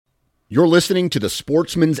You're listening to the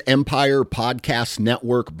Sportsman's Empire Podcast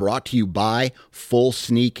Network, brought to you by Full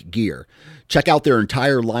Sneak Gear. Check out their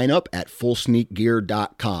entire lineup at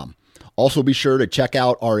fullsneakgear.com. Also be sure to check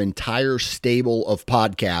out our entire stable of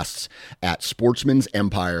podcasts at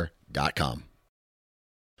sportsmansempire.com.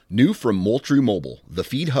 New from Moultrie Mobile, the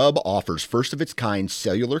Feed Hub offers first-of-its-kind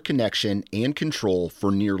cellular connection and control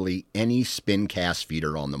for nearly any spin cast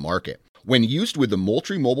feeder on the market. When used with the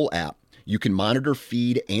Moultrie Mobile app, you can monitor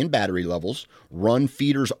feed and battery levels, run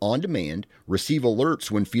feeders on demand, receive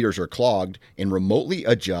alerts when feeders are clogged, and remotely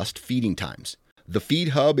adjust feeding times. The Feed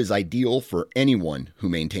Hub is ideal for anyone who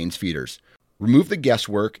maintains feeders. Remove the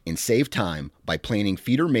guesswork and save time by planning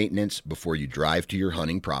feeder maintenance before you drive to your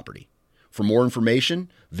hunting property. For more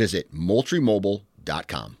information, visit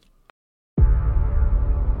moultriemobile.com.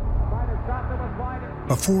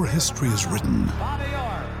 Before history is written,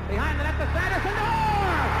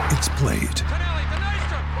 it's played.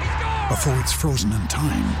 Before it's frozen in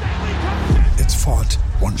time, it's fought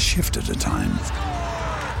one shift at a time.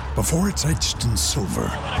 Before it's etched in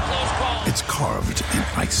silver, it's carved in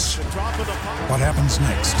ice. What happens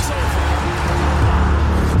next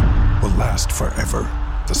will last forever.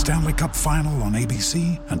 The Stanley Cup Final on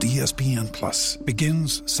ABC and ESPN Plus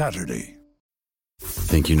begins Saturday.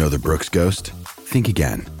 Think you know the Brooks Ghost? Think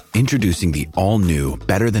again. Introducing the all-new,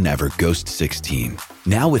 better-than-ever Ghost 16.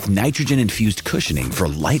 Now with nitrogen-infused cushioning for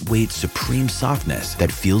lightweight, supreme softness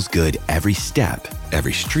that feels good every step,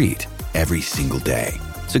 every street, every single day.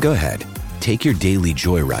 So go ahead, take your daily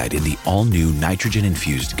joyride in the all-new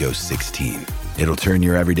nitrogen-infused Ghost 16. It'll turn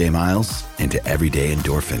your everyday miles into everyday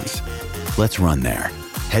endorphins. Let's run there.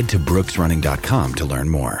 Head to brooksrunning.com to learn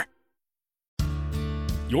more.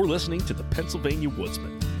 You're listening to the Pennsylvania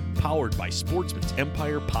Woodsman, powered by Sportsman's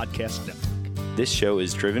Empire Podcast Network. This show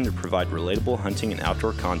is driven to provide relatable hunting and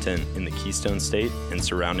outdoor content in the Keystone State and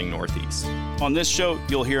surrounding Northeast. On this show,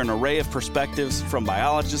 you'll hear an array of perspectives from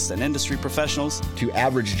biologists and industry professionals To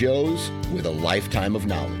average Joes with a lifetime of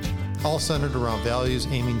knowledge. All centered around values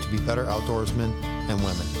aiming to be better outdoorsmen and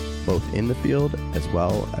women. Both in the field as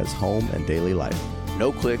well as home and daily life.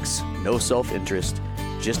 No clicks, no self-interest,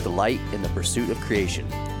 just delight in the pursuit of creation.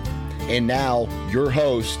 And now, your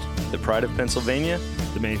host, The Pride of Pennsylvania,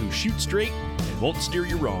 The man who shoots straight and won't steer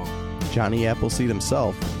you wrong, Johnny Appleseed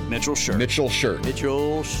himself, Mitchell Shirk. Mitchell Shirk.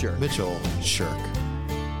 Mitchell Shirk. Mitchell Shirk.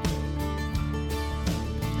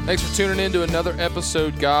 Thanks for tuning in to another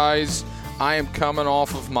episode, guys. I am coming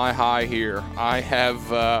off of my high here. I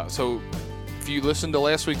have, so if you listened to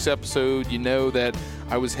last week's episode, you know that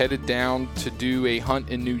I was headed down to do a hunt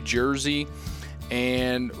in New Jersey.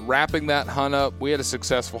 And wrapping that hunt up, we had a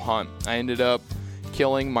successful hunt. I ended up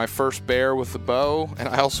killing my first bear with the bow, and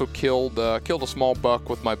I also killed a small buck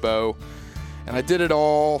with my bow. And I did it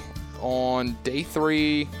all on day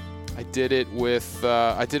 3. I did it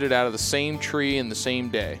out of the same tree in the same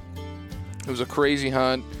day. It was a crazy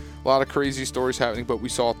hunt, a lot of crazy stories happening, but we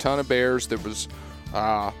saw a ton of bears. There was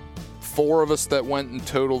 4 of us that went in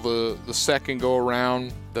total the second go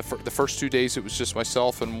around. The first 2 days it was just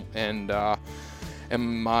myself and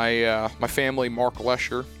my family, Mark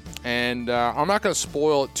Lesher. And I'm not going to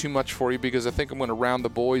spoil it too much for you because I think I'm going to round the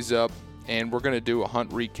boys up and we're going to do a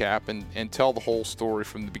hunt recap and tell the whole story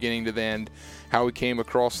from the beginning to the end, how we came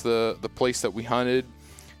across the place that we hunted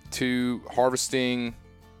to harvesting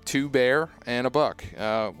 2 bear and a buck.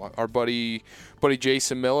 Our buddy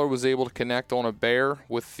Jason Miller was able to connect on a bear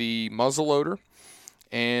with the muzzleloader,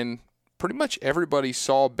 and pretty much everybody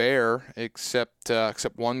saw bear except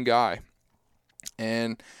one guy.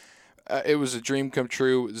 And it was a dream come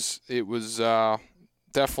true. It was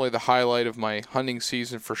definitely the highlight of my hunting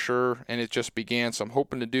season for sure, and it just began. So I'm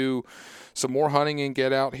hoping to do some more hunting and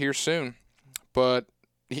get out here soon. But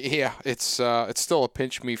yeah, it's still a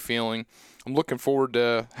pinch me feeling. I'm looking forward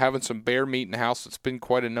to having some bear meat in the house. It's been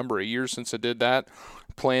quite a number of years since I did that.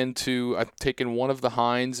 I've taken one of the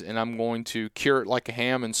hinds and I'm going to cure it like a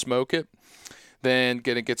ham and smoke it. Then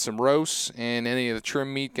gonna get some roasts and any of the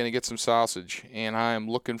trim meat, gonna get some sausage. And I am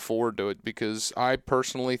looking forward to it because I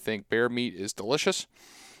personally think bear meat is delicious.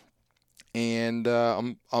 And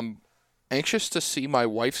I'm anxious to see my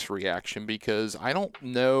wife's reaction because I don't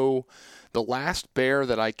know. The last bear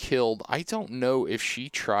that I killed, I don't know if she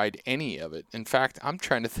tried any of it. In fact, I'm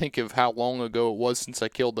trying to think of how long ago it was since I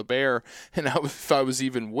killed the bear, and if I was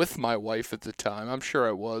even with my wife at the time. I'm sure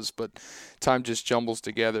I was, but time just jumbles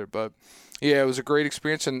together. But yeah, it was a great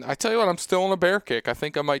experience, and I tell you what, I'm still on a bear kick. I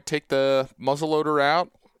think I might take the muzzleloader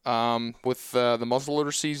out with the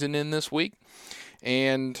muzzleloader season in this week.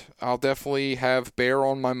 And I'll definitely have bear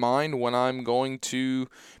on my mind when I'm going to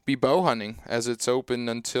be bow hunting, as it's open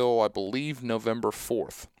until, I believe, November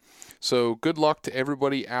 4th. So good luck to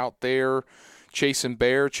everybody out there chasing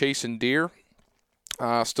bear, chasing deer.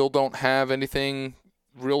 Still don't have anything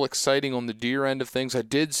real exciting on the deer end of things. I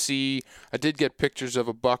did get pictures of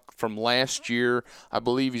a buck from last year. I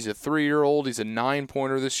believe he's a 3-year-old. He's a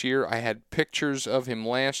 9-pointer this year. I had pictures of him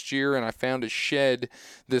last year, and I found a shed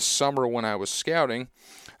this summer when I was scouting.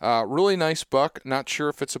 Really nice buck. Not sure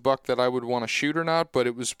if it's a buck that I would want to shoot or not, but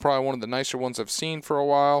it was probably one of the nicer ones I've seen for a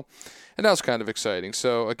while, and that was kind of exciting.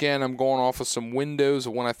 So again, I'm going off of some windows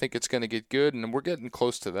of when I think it's going to get good, and we're getting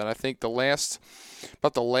close to that. I think the last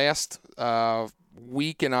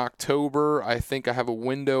week in October, I think I have a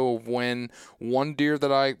window of when one deer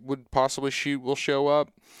that I would possibly shoot will show up,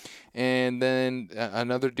 and then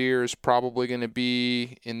another deer is probably going to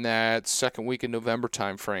be in that second week in November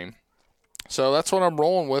time frame. So that's what I'm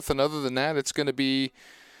rolling with, and other than that, it's going to be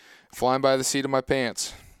flying by the seat of my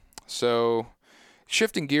pants. So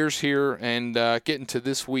shifting gears here and getting to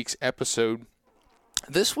this week's episode.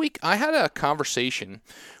 This week, I had a conversation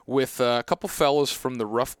with a couple fellows from the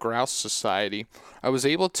Rough Grouse Society. I was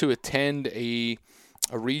able to attend a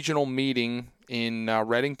regional meeting in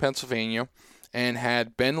Reading, Pennsylvania, and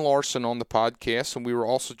had Ben Larson on the podcast, and we were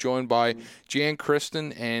also joined by Jan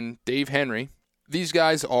Kristen and Dave Henry. These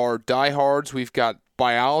guys are diehards. We've got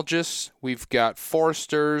biologists, we've got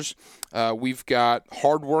foresters, we've got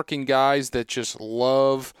hardworking guys that just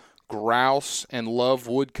love grouse and love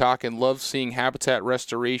woodcock and love seeing habitat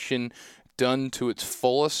restoration done to its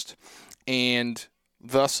fullest, and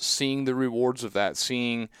thus seeing the rewards of that,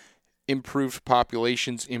 seeing improved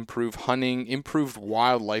populations, improved hunting, improved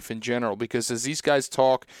wildlife in general. Because as these guys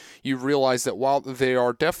talk, you realize that while they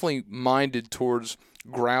are definitely minded towards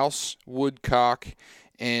grouse, woodcock,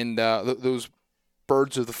 and those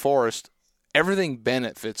birds of the forest, everything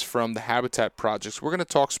benefits from the habitat projects. We're going to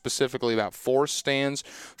talk specifically about forest stands,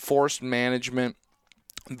 forest management,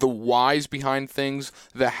 the whys behind things,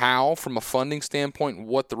 the how from a funding standpoint,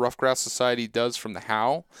 what the Rough Grouse Society does from the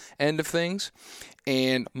how end of things,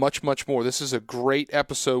 and much, much more. This is a great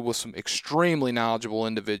episode with some extremely knowledgeable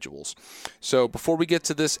individuals. So before we get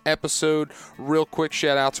to this episode, real quick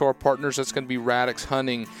shout out to our partners. That's going to be Radix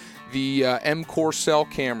Hunting. The M-Core cell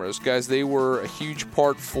cameras, guys, they were a huge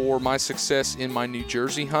part for my success in my New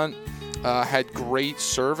Jersey hunt. Had great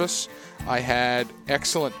service. I had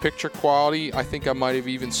excellent picture quality. I think I might have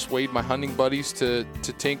even swayed my hunting buddies to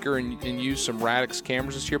tinker and use some Radix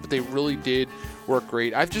cameras this year, but they really did work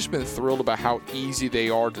great. I've just been thrilled about how easy they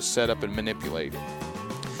are to set up and manipulate.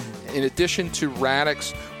 In addition to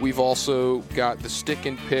Radix, we've also got the stick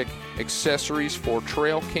and pick accessories for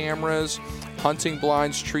trail cameras, hunting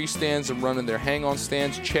blinds, tree stands, and running their hang-on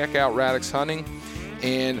stands. Check out Radix Hunting.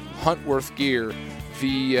 And Huntworth Gear.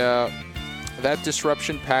 That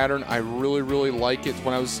disruption pattern, I really, really like it.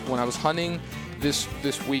 When I was hunting this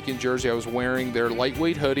week in Jersey, I was wearing their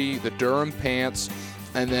lightweight hoodie, the Durham pants,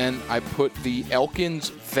 and then I put the Elkins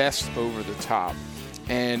vest over the top.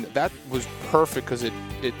 And that was perfect because it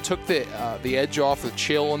took the edge off the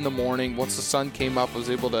chill in the morning. Once the sun came up, I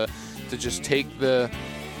was able to just take the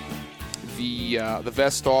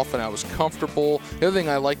vest off, and I was comfortable. The other thing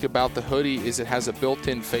I liked about the hoodie is it has a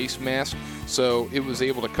built-in face mask, so it was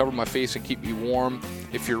able to cover my face and keep me warm.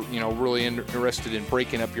 If you're really interested in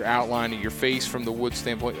breaking up your outline of your face from the wood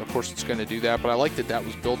standpoint, of course it's going to do that, but I liked that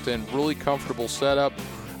was built in. Really comfortable setup.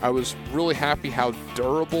 I was really happy how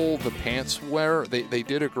durable the pants were. They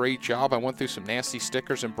did a great job. I went through some nasty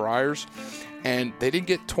stickers and briars, and they didn't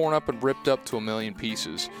get torn up and ripped up to a million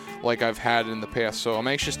pieces like I've had in the past. So I'm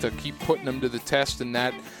anxious to keep putting them to the test in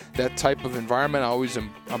that type of environment.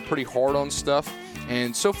 I'm pretty hard on stuff,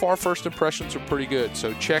 and so far first impressions are pretty good.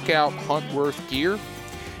 So check out Huntworth Gear,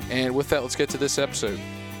 and with that, let's get to this episode.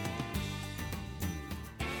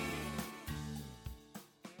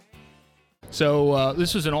 So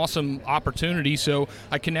this was an awesome opportunity. So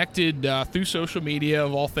I connected through social media,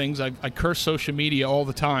 of all things. I curse social media all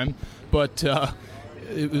the time, but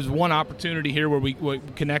it was one opportunity here where we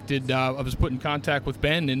connected. I was put in contact with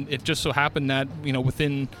Ben, and it just so happened that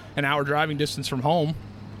within an hour driving distance from home,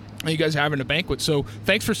 you guys are having a banquet. So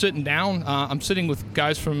thanks for sitting down. I'm sitting with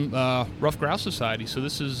guys from Rough Grouse Society. So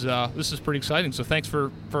this is pretty exciting. So thanks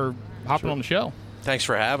for hopping on the show. Thanks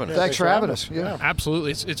for having us. Thanks for having us. Yeah,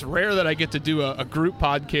 absolutely. It's rare that I get to do a group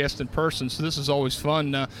podcast in person, so this is always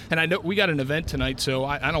fun. And I know we got an event tonight, so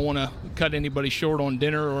I don't want to cut anybody short on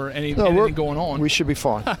dinner or anything going on. We should be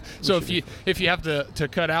fine. So if you have to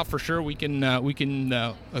cut out, for sure, we can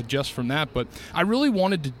adjust from that. But I really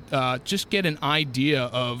wanted to just get an idea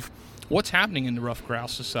of what's happening in the Rough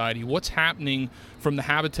Grouse Society, what's happening from the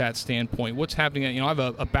habitat standpoint, what's happening. I have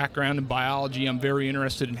a background in biology. I'm very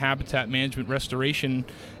interested in habitat management restoration,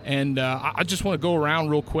 and I just want to go around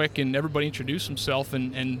real quick and everybody introduce himself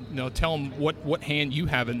and tell them what hand you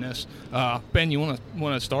have in this. Ben, you want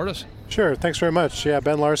to start us? Sure. Thanks very much. Yeah,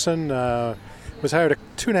 Ben Larson was hired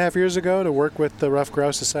 2.5 years ago to work with the Rough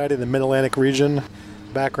Grouse Society in the Mid-Atlantic region.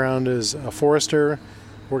 Background is a forester.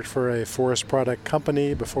 Worked for a forest product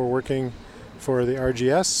company before working for the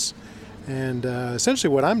RGS. And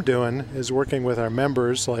essentially what I'm doing is working with our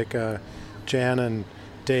members like Jan and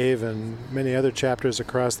Dave and many other chapters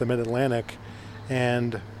across the Mid-Atlantic,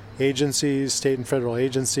 and agencies, state and federal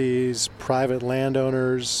agencies, private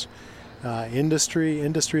landowners, industry.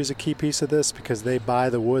 Industry is a key piece of this because they buy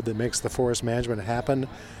the wood that makes the forest management happen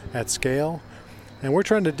at scale. And we're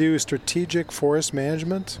trying to do strategic forest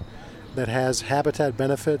management that has habitat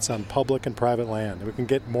benefits on public and private land. We can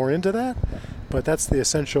get more into that, but that's the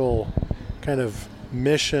essential kind of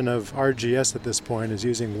mission of RGS at this point, is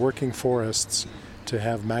using working forests to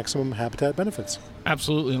have maximum habitat benefits.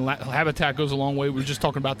 Absolutely, and habitat goes a long way. We were just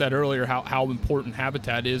talking about that earlier, how important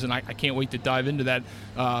habitat is, and I can't wait to dive into that.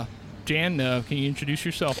 Jan, can you introduce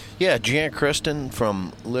yourself? Yeah, Jan Kristen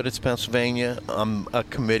from Lidditz, Pennsylvania. I'm a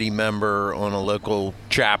committee member on a local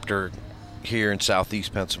chapter here in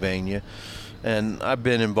southeast Pennsylvania, and I've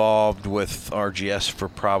been involved with RGS for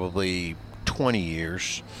probably 20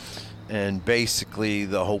 years, and basically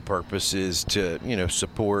the whole purpose is to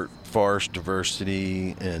support forest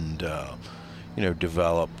diversity and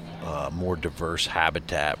develop more diverse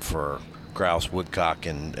habitat for grouse, woodcock,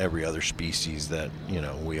 and every other species that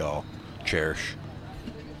we all cherish.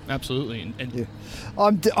 Absolutely. Yeah.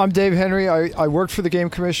 I'm Dave Henry. I worked for the Game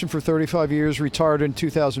Commission for 35 years, retired in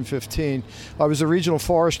 2015. I was a regional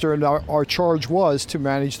forester, and our charge was to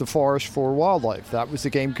manage the forest for wildlife. That was the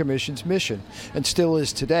Game Commission's mission, and still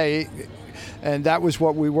is today, and that was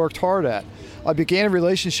what we worked hard at. I began a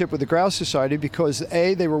relationship with the Grouse Society because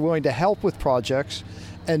A, they were willing to help with projects,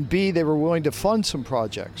 and B, they were willing to fund some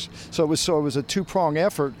projects. So it was a two-prong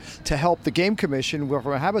effort to help the Game Commission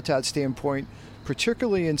from a habitat standpoint,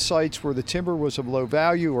 particularly in sites where the timber was of low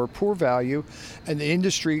value or poor value, and the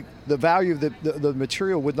industry, the value of the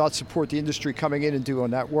material would not support the industry coming in and doing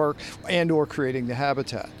that work and or creating the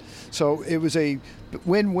habitat. So it was a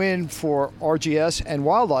win-win for RGS and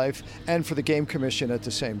wildlife and for the Game Commission at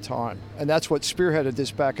the same time. And that's what spearheaded this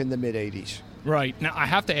back in the mid-'80s. Right. Now, I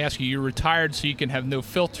have to ask you, you're retired, so you can have no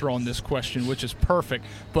filter on this question, which is perfect.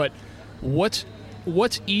 But what's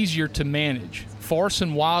easier to manage, forest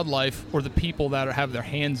and wildlife, or the people that have their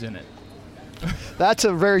hands in it? That's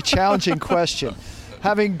a very challenging question.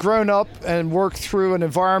 Having grown up and worked through an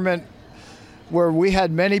environment where we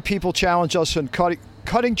had many people challenge us on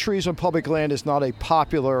cutting trees on public land is not a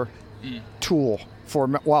popular tool for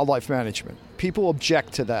wildlife management. People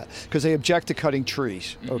object to that because they object to cutting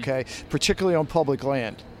trees, okay, particularly on public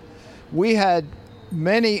land. We had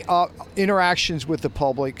many interactions with the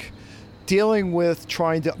public dealing with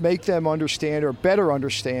trying to make them understand or better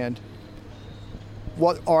understand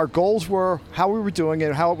what our goals were, how we were doing it,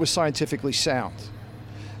 and how it was scientifically sound.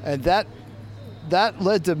 And that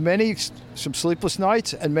led to some sleepless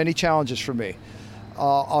nights and many challenges for me.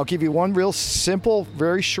 I'll give you one real simple,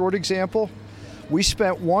 very short example. We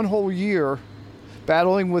spent one whole year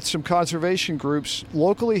battling with some conservation groups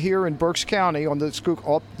locally here in Berks County on the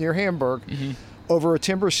Schuylkill, up near Hamburg, over a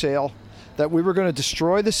timber sale that we were going to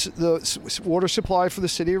destroy the water supply for the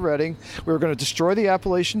city of Reading. We were going to destroy the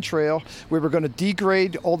Appalachian Trail. We were going to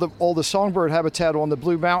degrade all the songbird habitat on the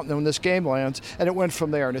Blue Mountain on this game lands, and it went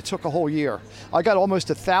from there, and it took a whole year. I got almost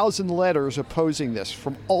 1,000 letters opposing this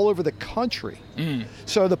from all over the country.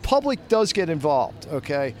 So the public does get involved,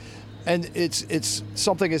 okay? And it's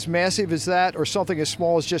something as massive as that, or something as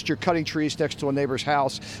small as just you're cutting trees next to a neighbor's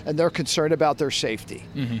house and they're concerned about their safety.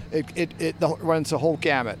 It runs the whole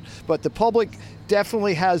gamut. But the public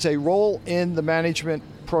definitely has a role in the management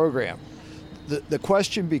program. The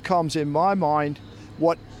question becomes, in my mind,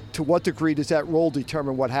 to what degree does that role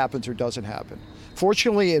determine what happens or doesn't happen?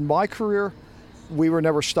 Fortunately, in my career, we were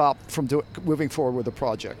never stopped from moving forward with the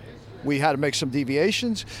project. We had to make some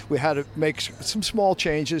deviations, we had to make some small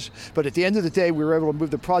changes, but at the end of the day, we were able to move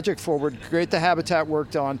the project forward, create the habitat work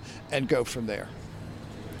done, and go from there.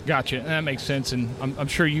 Gotcha, that makes sense, and I'm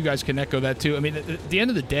sure you guys can echo that too. I mean, at the end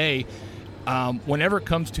of the day, whenever it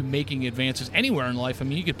comes to making advances anywhere in life, I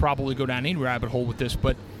mean, you could probably go down any rabbit hole with this,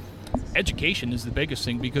 but education is the biggest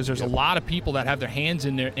thing, because there's a lot of people that have their hands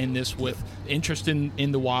in this with interest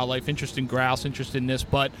in the wildlife, interest in grouse, interest in this,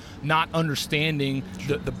 but not understanding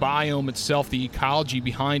the biome itself, the ecology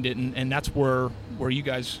behind it, and that's where you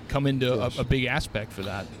guys come into a big aspect for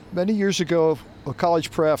that. Many years ago, a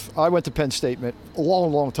college pref, I went to Penn State a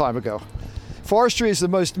long, long time ago. Forestry is the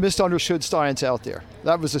most misunderstood science out there.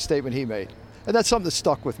 That was a statement he made. And that's something that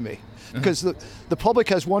stuck with me. Because the public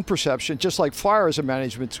has one perception, just like fire is a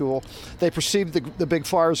management tool. They perceive the big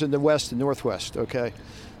fires in the west and northwest, okay?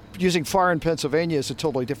 Using fire in Pennsylvania is a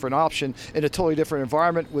totally different option in a totally different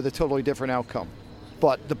environment with a totally different outcome.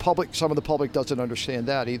 But some of the public doesn't understand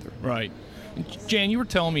that either. Right. Jan, you were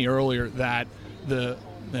telling me earlier that the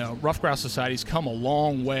Rough Grouse Society's come a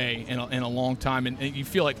long way in a long time, and you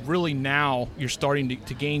feel like really now you're starting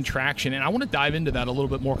to gain traction. And I want to dive into that a little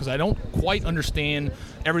bit more, because I don't quite understand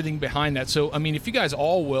everything behind that. So, I mean, if you guys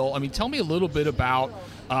all will, tell me a little bit about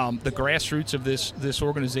the grassroots of this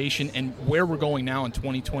organization and where we're going now in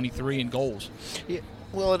 2023 and goals. Yeah,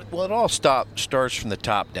 well, it all starts from the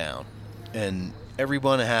top down, and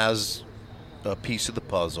everyone has a piece of the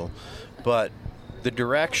puzzle, but the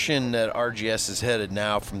direction that RGS is headed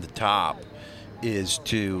now from the top is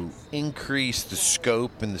to increase the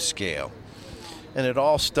scope and the scale. And it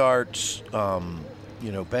all starts,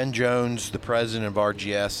 Ben Jones, the president of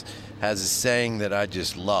RGS, has a saying that I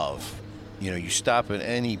just love. You stop at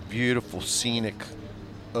any beautiful scenic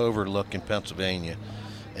overlook in Pennsylvania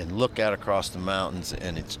and look out across the mountains,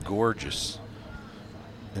 and it's gorgeous.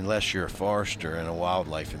 Unless you're a forester and a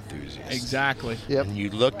wildlife enthusiast. Exactly. Yep. And you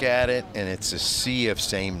look at it, and it's a sea of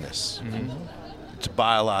sameness. Mm-hmm. It's a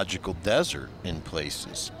biological desert in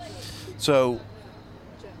places. So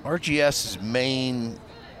RGS's main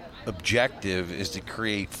objective is to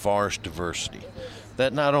create forest diversity.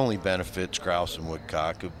 That not only benefits grouse and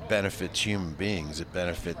woodcock, it benefits human beings. It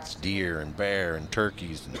benefits deer and bear and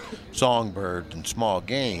turkeys and songbirds and small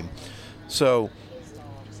game. So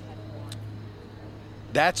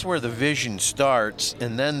that's where the vision starts,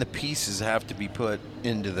 and then the pieces have to be put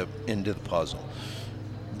into the puzzle.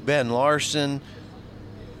 Ben Larson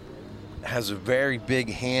has a very big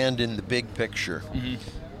hand in the big picture.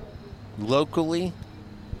 Mm-hmm. Locally,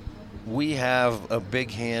 we have a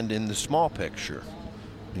big hand in the small picture.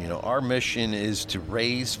 Our mission is to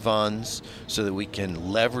raise funds so that we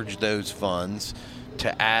can leverage those funds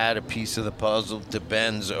to add a piece of the puzzle to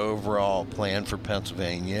Ben's overall plan for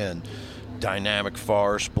Pennsylvania and dynamic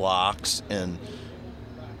forest blocks, and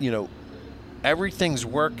everything's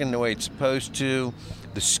working the way it's supposed to.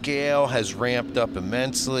 The scale has ramped up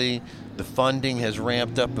immensely. The funding has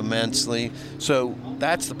ramped up immensely. So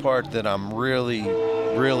that's the part that I'm really,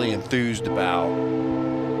 really enthused about.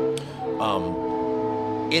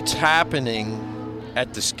 It's happening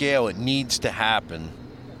at the scale it needs to happen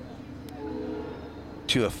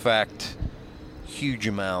to affect huge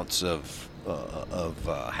amounts of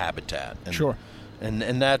habitat. And, sure.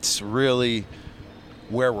 And that's really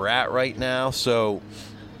where we're at right now. So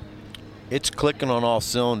it's clicking on all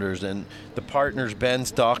cylinders. And the partners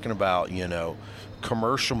Ben's talking about,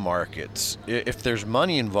 commercial markets. If there's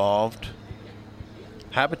money involved,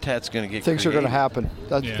 habitat's going to get things created. Are going to happen.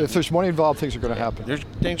 If there's money involved, things are going to happen.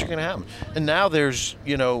 Things are going to happen. And now there's,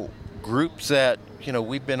 groups that,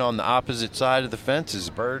 we've been on the opposite side of the fences,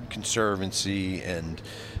 Bird Conservancy and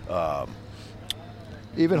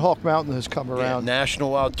even Hawk Mountain has come around.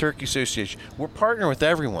 National Wild Turkey Association. We're partnering with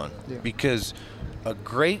everyone because a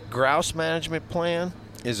great grouse management plan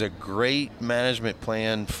is a great management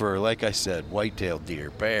plan for, like I said, white-tailed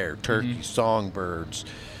deer, bear, turkey, songbirds.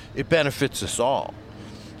 It benefits us all.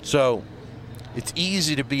 So it's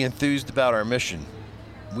easy to be enthused about our mission.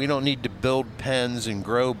 We don't need to build pens and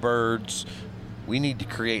grow birds. We need to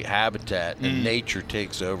create habitat, and nature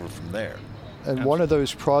takes over from there. And one of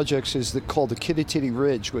those projects is called the Kitty Titty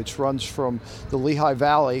Ridge, which runs from the Lehigh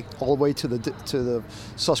Valley all the way to the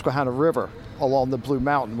Susquehanna River along the Blue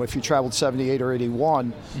Mountain. If you traveled 78 or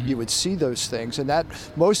 81, you would see those things. And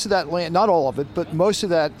most of that land, not all of it, but most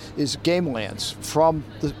of that is game lands from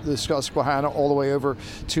the Susquehanna all the way over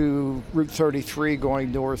to Route 33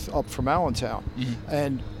 going north up from Allentown.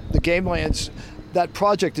 And the game lands, that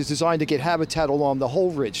project is designed to get habitat along the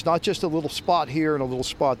whole ridge, not just a little spot here and a little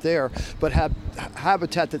spot there, but have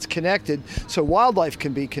habitat that's connected so wildlife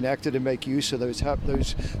can be connected and make use of those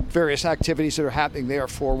various activities that are happening there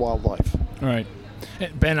for wildlife. All right.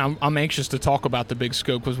 Ben, I'm anxious to talk about the big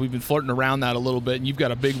scope because we've been flirting around that a little bit, and you've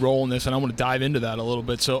got a big role in this, and I want to dive into that a little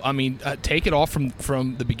bit. So, take it off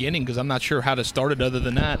from the beginning because I'm not sure how to start it other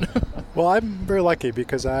than that. Well, I'm very lucky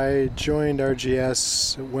because I joined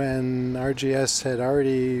RGS when RGS had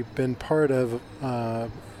already been part of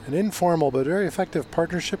an informal but very effective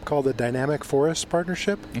partnership called the Dynamic Forest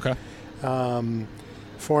Partnership. Okay.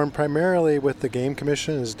 Formed primarily with the Game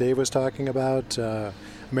Commission, as Dave was talking about,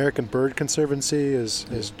 American Bird Conservancy,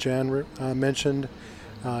 as Jan mentioned,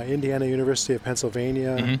 Indiana University of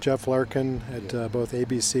Pennsylvania, Jeff Larkin at both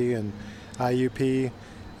ABC and IUP,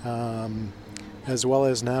 as well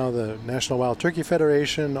as now the National Wild Turkey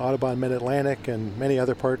Federation, Audubon Mid-Atlantic, and many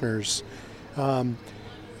other partners.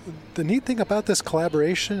 The neat thing about this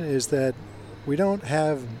collaboration is that we don't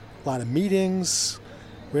have a lot of meetings.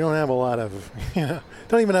 We don't have a lot of,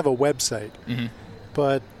 don't even have a website.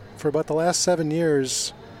 But for about the last 7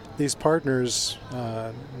 years, these partners,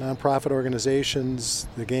 nonprofit organizations,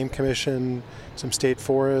 the Game Commission, some state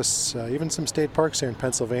forests, even some state parks here in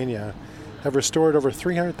Pennsylvania, have restored over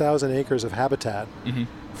 300,000 acres of habitat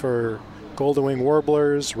for golden-winged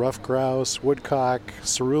warblers, ruffed grouse, woodcock,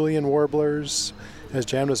 cerulean warblers. As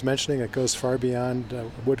Jan was mentioning, it goes far beyond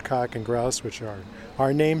woodcock and grouse, which are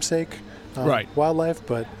our namesake wildlife.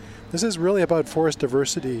 But this is really about forest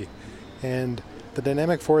diversity, and the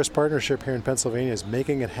Dynamic Forest Partnership here in Pennsylvania is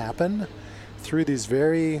making it happen through these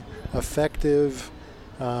very effective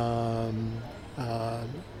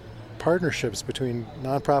partnerships between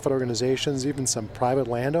nonprofit organizations. Even some private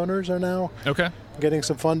landowners are now getting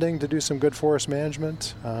some funding to do some good forest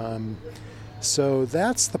management. So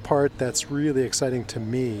that's the part that's really exciting to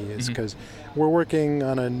me, is because we're working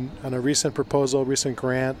on a recent proposal, recent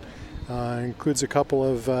grant, includes a couple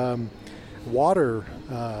of water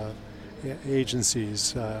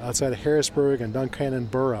agencies outside of Harrisburg and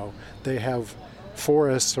Duncannon Borough. They have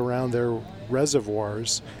forests around their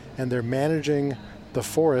reservoirs, and they're managing the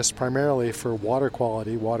forest primarily for water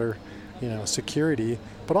quality, water, security,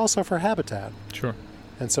 but also for habitat. Sure.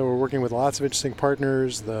 And so we're working with lots of interesting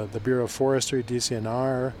partners. The Bureau of Forestry,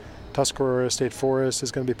 DCNR, Tuscarora State Forest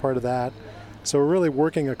is going to be part of that. So we're really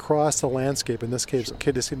working across the landscape, in this case,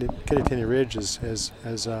 Kittatinny Ridge, as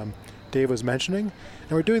Dave was mentioning.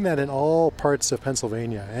 And we're doing that in all parts of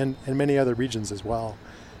Pennsylvania and many other regions as well.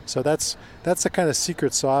 So that's the kind of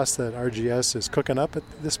secret sauce that RGS is cooking up at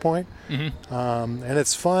this point. And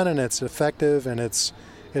it's fun, and it's effective, and it's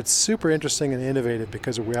super interesting and innovative,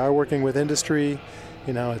 because we are working with industry.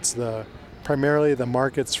 It's primarily the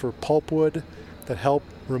markets for pulpwood that help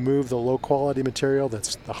remove the low-quality material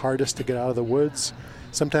that's the hardest to get out of the woods.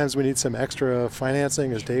 Sometimes we need some extra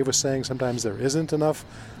financing, as Dave was saying. Sometimes there isn't enough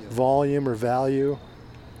volume or value.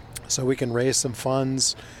 So we can raise some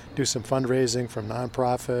funds, do some fundraising from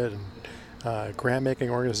nonprofit and grant-making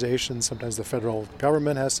organizations. Sometimes the federal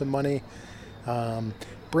government has some money.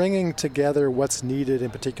 Bringing together what's needed in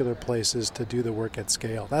particular places to do the work at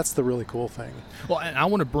scale. That's the really cool thing. Well, and I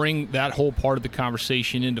want to bring that whole part of the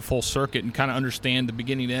conversation into full circuit and kind of understand the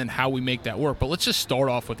beginning to end how we make that work. But let's just start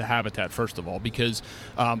off with the habitat first of all, because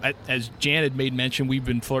as Jan had made mention, we've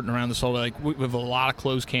been flirting around this all. Like we have a lot of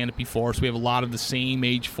closed canopy forests. We have a lot of the same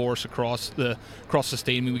age forests across the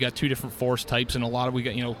state. I mean, we got two different forest types, and we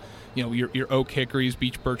got your oak hickories,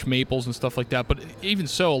 beech birch maples, and stuff like that. But even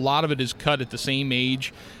so, a lot of it is cut at the same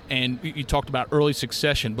age. And you talked about early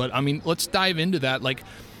succession, but I mean, let's dive into that. Like,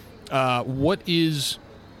 what's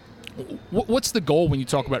the goal when you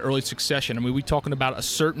talk about early succession? I mean, we talking about a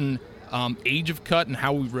certain age of cut and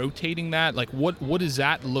how we rotating that? Like, what does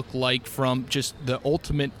that look like from just the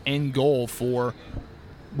ultimate end goal for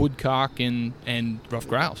woodcock and ruffed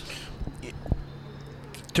grouse?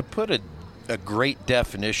 To put a great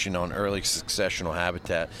definition on early successional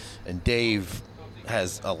habitat, and Dave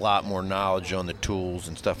has a lot more knowledge on the tools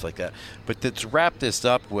and stuff like that, but to wrap this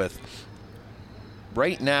up with,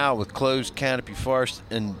 right now with closed canopy forest,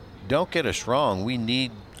 and don't get us wrong, we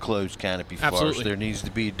need closed canopy forest. There needs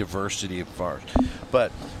to be diversity of forest,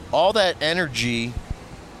 but all that energy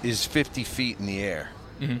is 50 feet in the air.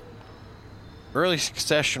 Early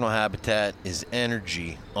successional habitat is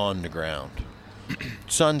energy on the ground.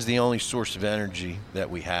 Sun's the only source of energy that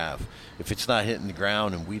we have. If it's not hitting the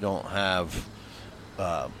ground and we don't have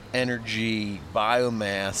energy,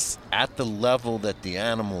 biomass at the level that the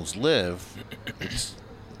animals live, it's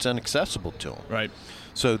inaccessible to them. Right.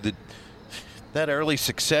 So that early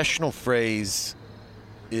successional phrase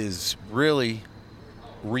is really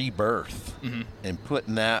rebirth, and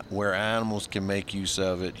putting that where animals can make use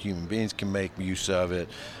of it, human beings can make use of it,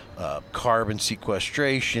 carbon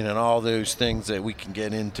sequestration and all those things that we can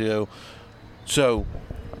get into. So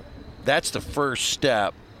that's the first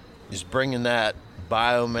step, is bringing that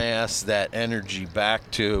biomass, that energy back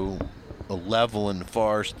to a level in the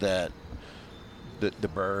forest that the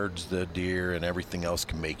birds, the deer, and everything else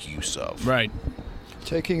can make use of. Right.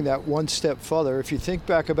 Taking that one step further, if you think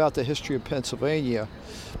back about the history of Pennsylvania,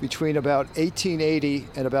 between about 1880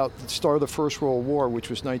 and about the start of the First World War, which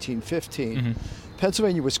was 1915,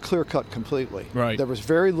 Pennsylvania was clear-cut completely. Right. There was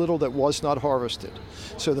very little that was not harvested.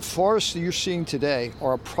 So the forests that you're seeing today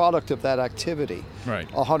are a product of that activity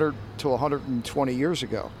 100 to 120 years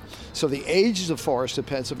ago. So the ages of forest in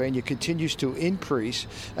Pennsylvania continues to increase,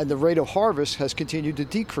 and the rate of harvest has continued to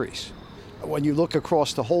decrease when you look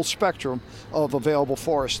across the whole spectrum of available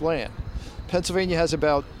forest land. Pennsylvania has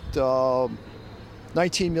about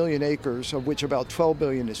 19 million acres, of which about 12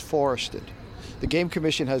 million is forested. The Game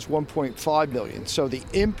Commission has 1.5 million, so the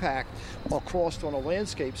impact across on a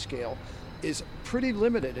landscape scale is pretty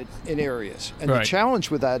limited in areas. And the challenge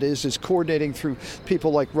with that is coordinating through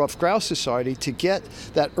people like Rough Grouse Society to get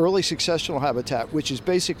that early successional habitat, which is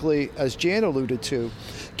basically, as Jan alluded to,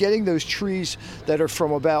 getting those trees that are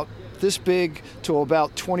from about this big to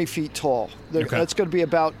about 20 feet tall. That's going to be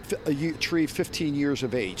about a tree 15 years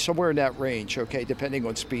of age, somewhere in that range, depending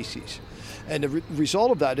on species. And the result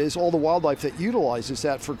of that is all the wildlife that utilizes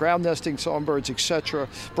that for ground nesting, songbirds, etc.,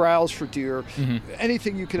 browse for deer,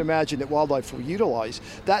 anything you can imagine that wildlife will utilize,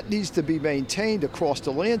 that needs to be maintained across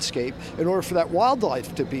the landscape in order for that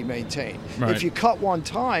wildlife to be maintained. If you cut one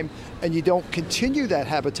time and you don't continue that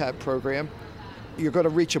habitat program, you're going to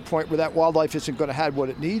reach a point where that wildlife isn't going to have what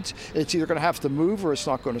it needs. It's either going to have to move or it's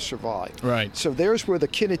not going to survive. So there's where the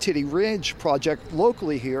Kinnatitty Ridge project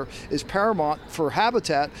locally here is paramount for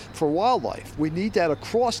habitat for wildlife. We need that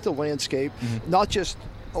across the landscape, not just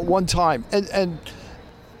one time. And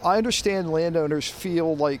I understand landowners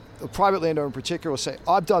feel like, a private landowner in particular will say,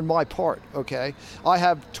 I've done my part, I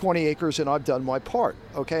have 20 acres and I've done my part,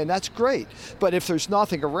 and that's great. But if there's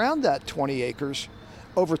nothing around that 20 acres,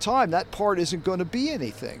 over time, that part isn't going to be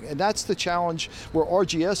anything. And that's the challenge where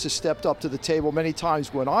RGS has stepped up to the table many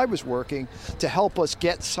times when I was working to help us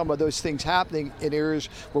get some of those things happening in areas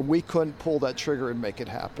where we couldn't pull that trigger and make it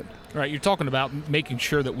happen. Right, you're talking about making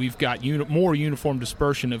sure that we've got more uniform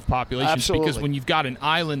dispersion of populations. Absolutely. Because when you've got an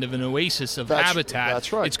island of an oasis of habitat,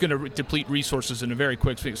 it's going to deplete resources in a very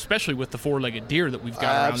quick speed, especially with the four-legged deer that we've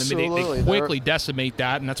got around. I mean, they quickly decimate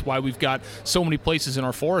that, and that's why we've got so many places in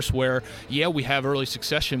our forest where, we have early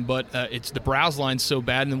succession, but it's the browse line's so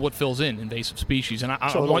bad, and then what fills in? Invasive species. And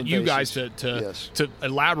I want you guys to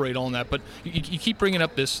elaborate on that. But you keep bringing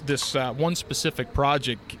up this one specific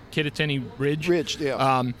project, Kinnatitty Ridge.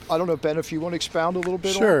 I don't know, Ben, if you want to expound a little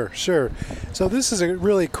bit on it? Sure. So this is a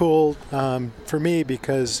really cool for me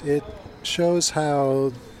because it shows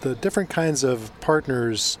how the different kinds of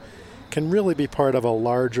partners can really be part of a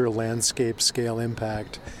larger landscape scale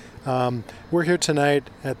impact. We're here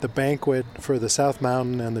tonight at the banquet for the South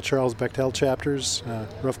Mountain and the Charles Bechtel chapters,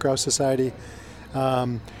 Rough Grouse Society,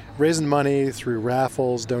 raising money through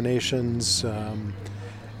raffles, donations, and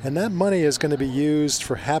that money is going to be used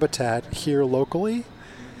for habitat here locally,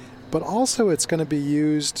 but also it's going to be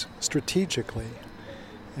used strategically.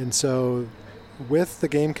 And so with the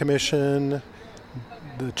Game Commission,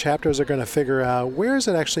 the chapters are going to figure out where does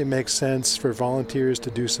it actually make sense for volunteers to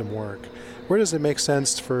do some work? Where does it make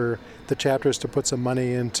sense for the chapters to put some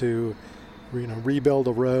money into, rebuild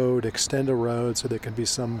a road, extend a road so there can be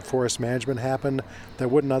some forest management happen that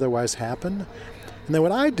wouldn't otherwise happen? And then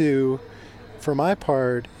what I do for my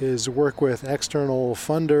part is work with external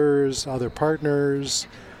funders, other partners,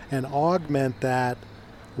 and augment that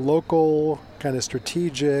local kind of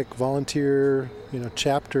strategic volunteer,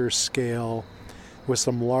 chapter scale with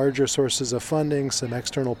some larger sources of funding, some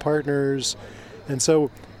external partners. And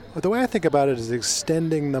so the way I think about it is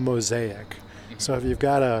extending the mosaic. So if you've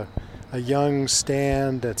got a young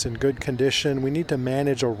stand that's in good condition, we need to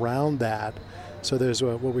manage around that. So there's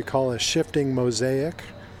what we call a shifting mosaic.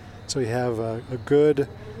 So you have a good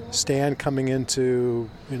stand coming into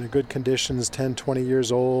good conditions, 10, 20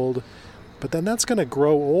 years old, but then that's going to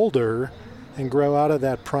grow older and grow out of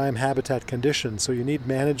that prime habitat condition. So you need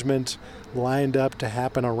management lined up to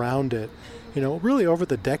happen around it, really over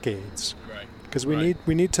the decades. Because we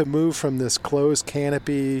need to move from this closed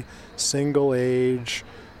canopy, single age,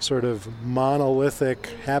 sort of monolithic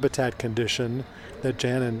habitat condition that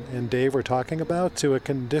Jan and Dave were talking about to a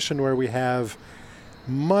condition where we have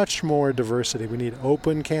much more diversity. We need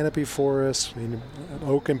open canopy forests.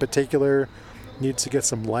 Oak in particular needs to get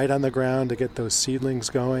some light on the ground to get those seedlings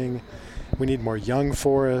going. We need more young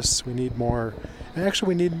forests. We need more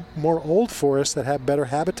old forests that have better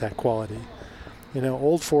habitat quality.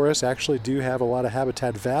 Old forests actually do have a lot of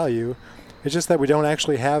habitat value. It's just that we don't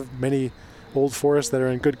actually have many old forests that are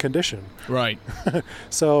in good condition. Right.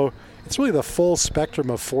 So it's really the full spectrum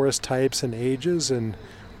of forest types and ages, and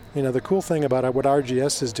the cool thing about what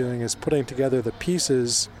RGS is doing is putting together the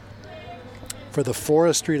pieces for the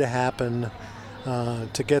forestry to happen,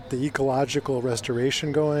 to get the ecological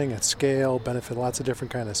restoration going at scale, benefit lots of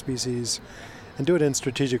different kind of species, and do it in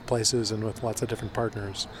strategic places and with lots of different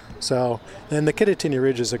partners. So, and the Kittatinny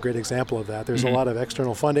Ridge is a great example of that. There's a lot of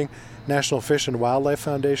external funding. National Fish and Wildlife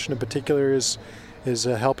Foundation in particular is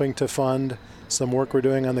helping to fund some work we're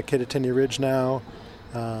doing on the Kittatinny Ridge now,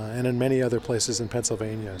 and in many other places in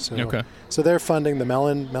Pennsylvania. So they're funding. The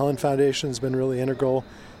Mellon Foundation has been really integral,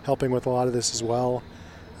 helping with a lot of this as well.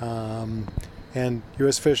 And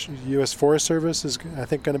U.S. Forest Service is, I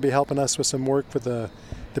think, going to be helping us with some work with the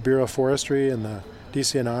Bureau of Forestry and the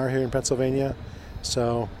DCNR here in Pennsylvania.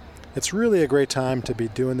 So it's really a great time to be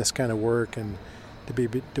doing this kind of work and to be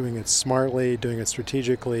doing it smartly, doing it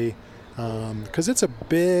strategically, because it's a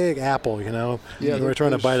big apple, we're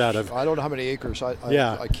trying to bite out of. I don't know how many acres. I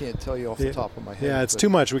can't tell you off the top of my head. Yeah, it's too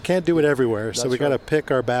much. We can't do it everywhere, so we got to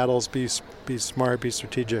pick our battles, be smart, be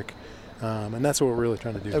strategic. And that's what we're really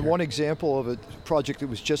trying to do. And here. one example of a project that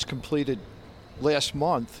was just completed last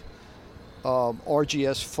month,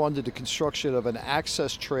 RGS funded the construction of an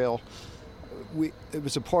access trail. It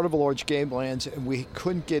was a part of a large game lands, and we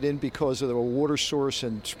couldn't get in because of the water source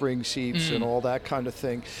and spring seeps and all that kind of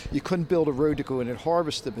thing. You couldn't build a road to go in and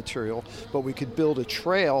harvest the material, but we could build a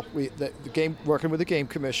trail. Working with the Game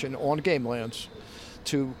Commission on game lands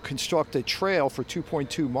to construct a trail for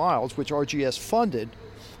 2.2 miles, which RGS funded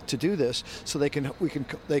to do this, so the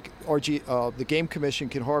Game Commission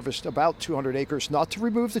can harvest about 200 acres, not to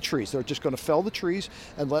remove the trees. They're just going to fell the trees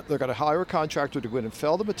and they're going to hire a contractor to go in and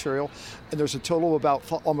fell the material. And there's a total of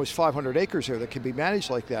about almost 500 acres here that can be managed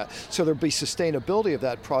like that. So there'll be sustainability of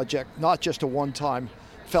that project, not just a one-time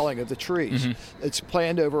felling of the trees. It's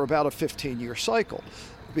planned over about a 15-year cycle.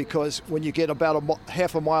 Because when you get about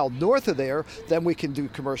half a mile north of there, then we can do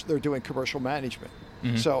commercial. They're doing commercial management.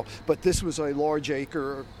 So, but this was a large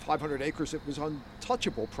acre, 500 acres. It was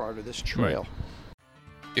untouchable prior to this trail. Right.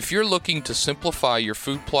 If you're looking to simplify your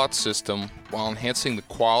food plot system while enhancing the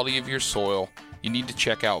quality of your soil, you need to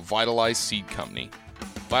check out Vitalize Seed Company.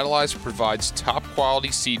 Vitalize provides top quality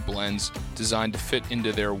seed blends designed to fit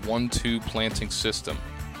into their 1-2 planting system.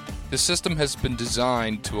 This system has been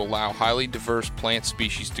designed to allow highly diverse plant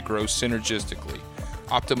species to grow synergistically,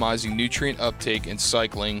 optimizing nutrient uptake and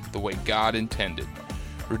cycling the way God intended.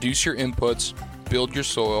 Reduce your inputs, build your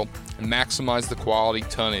soil, and maximize the quality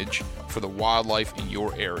tonnage for the wildlife in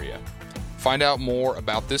your area. Find out more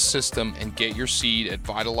about this system and get your seed at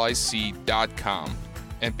vitalizeseed.com,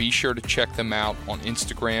 and be sure to check them out on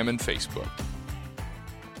Instagram and Facebook.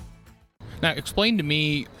 Now, explain to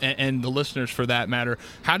me, and the listeners for that matter,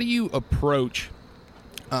 how do you approach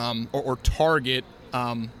or target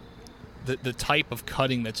the type of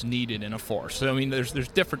cutting that's needed in a forest? So, I mean, there's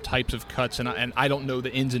different types of cuts, and I don't know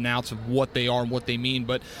the ins and outs of what they are and what they mean.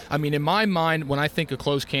 But, I mean, in my mind, when I think of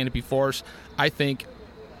closed canopy forest, I think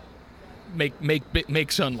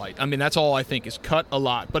make sunlight. I mean, that's all I think is cut a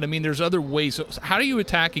lot. But, I mean, there's other ways. So how are you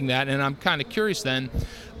attacking that? And I'm kind of curious then,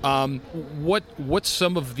 what's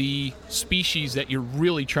some of the species that you're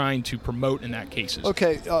really trying to promote in that cases?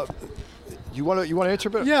 Okay, you want to answer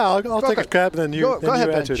a bit? Yeah, I'll take a cut, and then you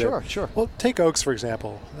answer it. Sure. Well, take oaks for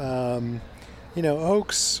example.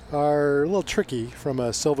 Oaks are a little tricky from a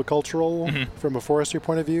silvicultural, from a forestry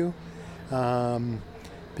point of view,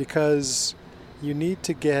 because you need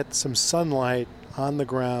to get some sunlight on the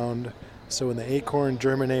ground. So when the acorn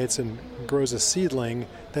germinates and grows a seedling,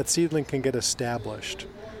 that seedling can get established.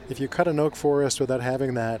 If you cut an oak forest without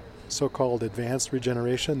having that so-called advanced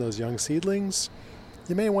regeneration, those young seedlings,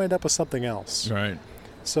 you may wind up with something else. Right.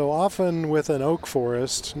 So often with an oak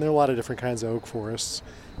forest, and there are a lot of different kinds of oak forests,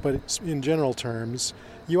 but in general terms,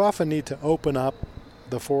 you often need to open up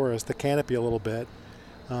the forest, the canopy a little bit.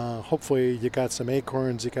 Hopefully you got some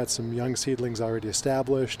acorns, you got some young seedlings already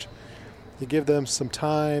established. You give them some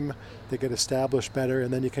time, they get established better,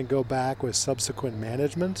 and then you can go back with subsequent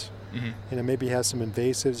management. Maybe you have some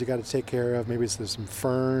invasives you got to take care of. Maybe there's some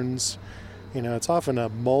ferns. It's often a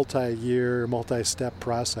multi-year, multi-step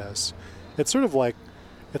process. It's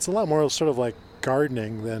a lot more sort of like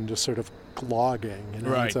gardening than just sort of logging.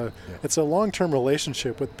 Right. It's a long-term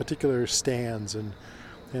relationship with particular stands, and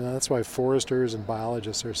that's why foresters and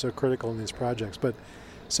biologists are so critical in these projects. But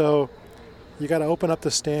so you got to open up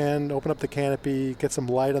the stand, open up the canopy, get some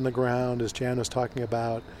light on the ground, as Jan was talking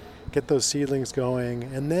about, get those seedlings going,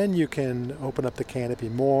 and then you can open up the canopy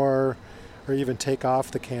more, or even take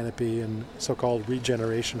off the canopy and so-called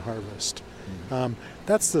regeneration harvest.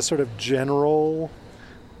 That's the sort of general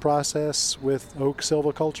process with oak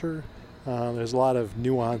silviculture. There's a lot of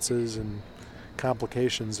nuances and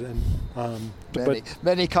complications and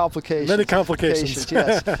many complications. Many complications.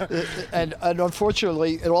 Yes, and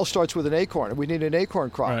unfortunately, it all starts with an acorn. We need an acorn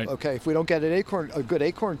crop. Right. Okay, if we don't get a good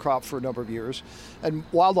acorn crop for a number of years, and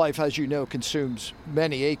wildlife, as you know, consumes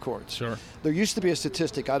many acorns. Sure. There used to be a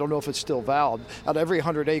statistic. I don't know if it's still valid. Out of every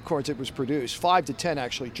 100 acorns that was produced, 5 to 10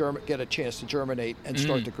 actually get a chance to germinate and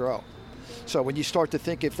start to grow. So when you start to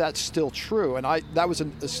think if that's still true, and that was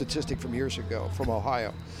a statistic from years ago from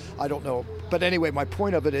Ohio. I don't know. But anyway, my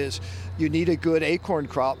point of it is you need a good acorn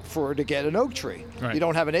crop to get an oak tree. Right. You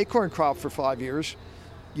don't have an acorn crop for 5 years,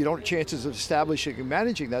 chances of establishing and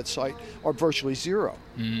managing that site are virtually zero.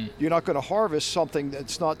 You're not going to harvest something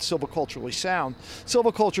that's not silviculturally sound.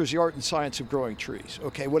 Silviculture is the art and science of growing trees,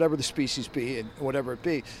 okay, whatever the species be and whatever it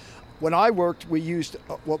be. When I worked, we used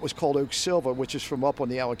what was called oak silva, which is from up on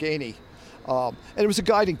the Allegheny. And it was a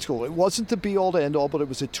guiding tool. It wasn't the be-all to end-all, but it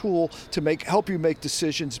was a tool to help you make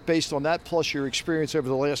decisions based on that, plus your experience over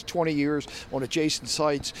the last 20 years on adjacent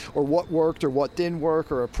sites, or what worked or what didn't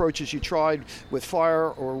work, or approaches you tried with fire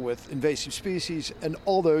or with invasive species, and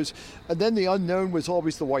all those. And then the unknown was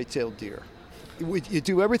always the white-tailed deer. You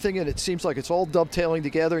do everything, and it seems like it's all dovetailing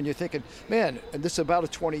together, and you're thinking, man, and this is about a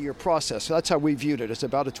 20-year process. So that's how we viewed it. It's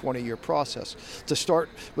about a 20-year process to start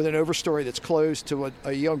with an overstory that's closed to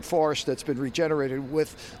a young forest that's been regenerated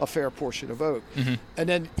with a fair portion of oak. And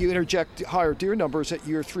then you interject higher deer numbers at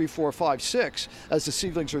year 3, 4, 5, 6, as the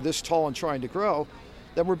seedlings are this tall and trying to grow,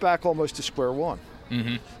 then we're back almost to square one.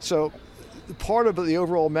 So part of the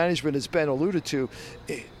overall management, as Ben alluded to,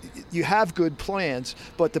 you have good plans,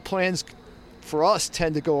 but the plans for us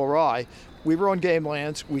tend to go awry. We were on game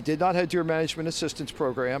lands. We did not have deer management assistance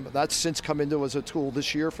program. That's since come into as a tool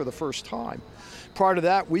this year for the first time. Prior to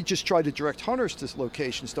that, we just tried to direct hunters to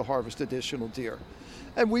locations to harvest additional deer.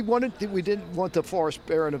 And we didn't want the forest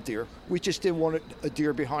barren of deer. We just didn't want a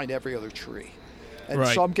deer behind every other tree. And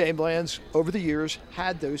some game lands over the years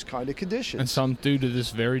had those kind of conditions. And some do to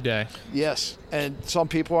this very day. Yes, and some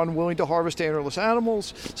people are unwilling to harvest antlerless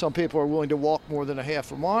animals. Some people are willing to walk more than a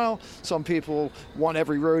half a mile. Some people want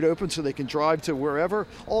every road open so they can drive to wherever.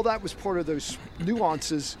 All that was part of those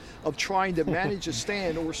nuances of trying to manage a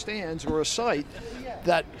stand or stands or a site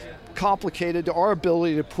that complicated our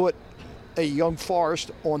ability to put a young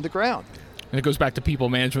forest on the ground. And it goes back to people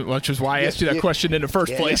management, which is why I asked you that question in the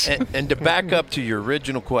first place. And to back up to your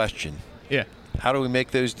original question, how do we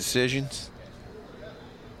make those decisions?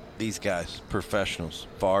 These guys, professionals,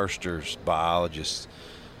 foresters, biologists,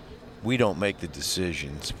 we don't make the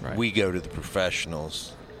decisions. Right. We go to the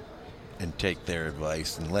professionals and take their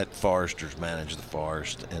advice and let foresters manage the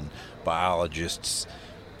forest, and biologists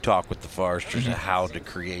talk with the foresters on how to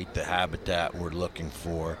create the habitat we're looking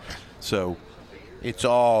for. So it's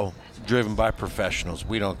all driven by professionals.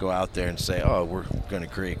 We don't go out there and say, oh, we're going to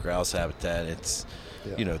create grouse habitat. It's,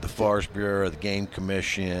 the Forest Bureau, the Game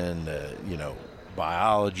Commission,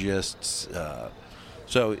 biologists.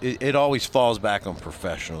 So it always falls back on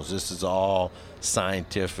professionals. This is all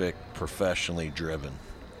scientific, professionally driven.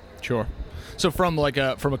 Sure. So from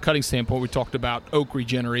a cutting standpoint, we talked about oak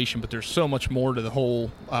regeneration, but there's so much more to the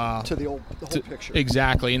whole the whole picture.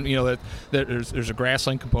 Exactly, and that there's a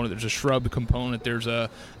grassland component, there's a shrub component, there's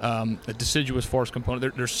a deciduous forest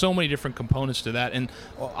component. There's so many different components to that, and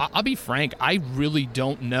I'll be frank, I really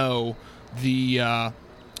don't know the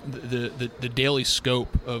daily scope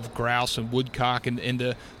of grouse and woodcock and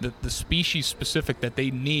the species specific that they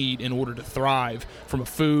need in order to thrive from a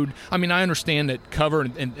food. I mean, I understand that cover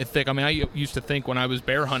and thick. I mean, I used to think when I was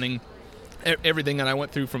bear hunting, everything that I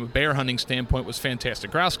went through from a bear hunting standpoint was fantastic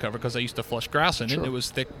grouse cover because I used to flush grouse in it. It was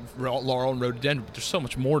thick laurel and rhododendron, but there's so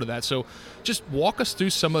much more to that. So just walk us through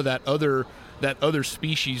some of that other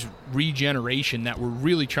species regeneration that we're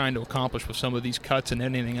really trying to accomplish with some of these cuts and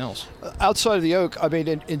anything else. Outside of the oak, I mean,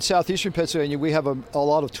 in southeastern Pennsylvania, we have a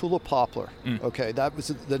lot of tulip poplar. Okay, that was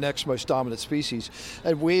the next most dominant species.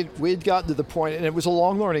 And we'd gotten to the point, and it was a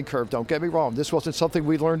long learning curve, don't get me wrong. This wasn't something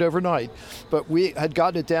we learned overnight. But we had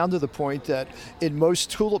gotten it down to the point that in most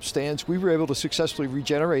tulip stands, we were able to successfully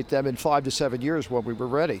regenerate them in 5 to 7 years when we were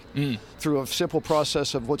ready through a simple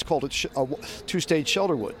process of what's called a two-stage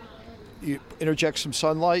shelter wood. You interject some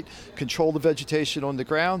sunlight, control the vegetation on the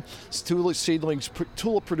ground.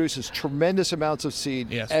 Tulip produces tremendous amounts of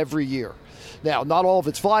seed every year. Now, not all of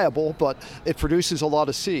it's viable, but it produces a lot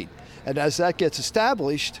of seed. And as that gets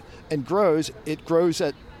established and grows, it grows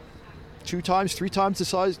at 2 times, 3 times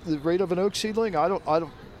the rate of an oak seedling. I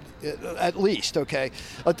don't, at least, okay.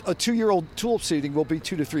 A 2-year-old tulip seedling will be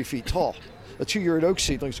 2 to 3 feet tall. A 2-year oak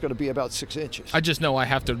seedling is going to be about 6 inches. I just know I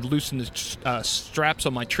have to loosen the straps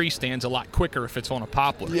on my tree stands a lot quicker if it's on a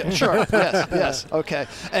poplar. Yeah, sure. yes. Okay.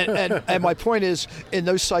 And my point is, in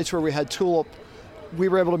those sites where we had tulip, we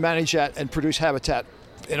were able to manage that and produce habitat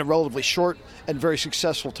in a relatively short and very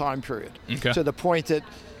successful time period. Okay. To the point that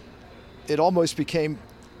it almost became,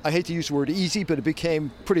 I hate to use the word easy, but it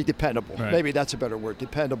became pretty dependable. Right. Maybe that's a better word,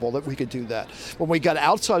 dependable, that we could do that. When we got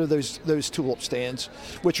outside of those tulip stands,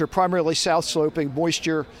 which are primarily south sloping,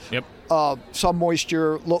 moisture, Yep. Some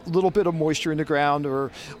moisture, little bit of moisture in the ground,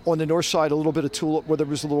 or on the north side, a little bit of tulip where there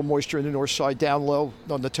was a little moisture in the north side, down low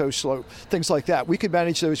on the toe slope, things like that. We could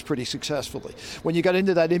manage those pretty successfully. When you got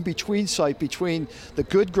into that in-between site between the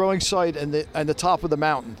good growing site and the top of the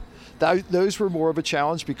mountain, those were more of a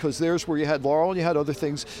challenge, because there's where you had laurel and you had other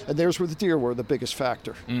things, and there's where the deer were the biggest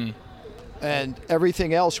factor. And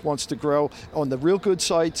everything else wants to grow on the real good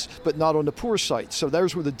sites, but not on the poor sites. So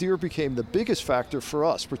there's where the deer became the biggest factor for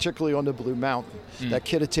us, particularly on the Blue Mountain, that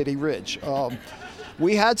Kittatinny Ridge.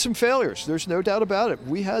 We had some failures. There's no doubt about it.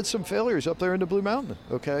 We had some failures up there in the Blue Mountain.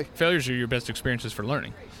 Okay. Failures are your best experiences for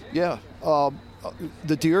learning. Yeah.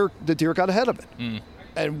 The deer got ahead of it.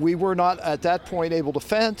 And we were not, at that point, able to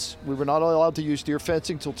fence. We were not allowed to use deer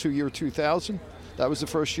fencing until year 2000. That was the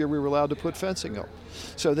first year we were allowed to put fencing up.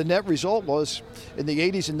 So the net result was, in the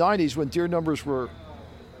 80s and 90s, when deer numbers were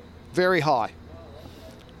very high,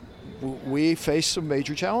 we faced some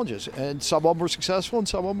major challenges. And some of them were successful and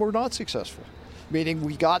some of them were not successful. Meaning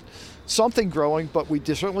we got something growing, but we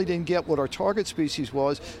certainly didn't get what our target species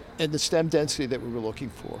was and the stem density that we were looking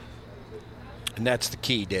for. And that's the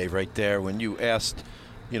key, Dave, right there. When you asked,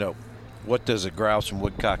 what does a grouse and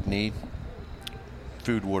woodcock need?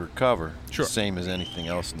 Food, water, cover. Sure. Same as anything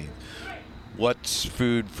else needs. What's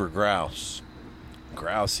food for grouse?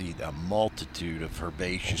 Grouse eat a multitude of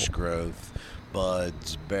herbaceous growth,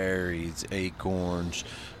 buds, berries, acorns.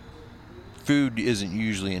 Food isn't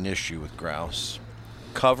usually an issue with grouse.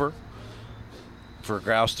 Cover, for a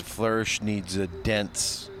grouse to flourish, needs a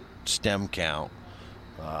dense stem count.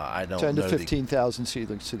 I don't 10 know. 10 to 15,000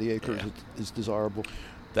 seedlings to the acre is desirable.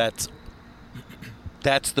 That's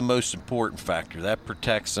the most important factor. That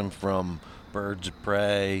protects them from birds of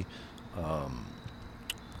prey,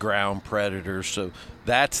 ground predators. So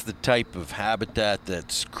that's the type of habitat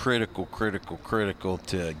that's critical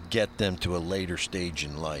to get them to a later stage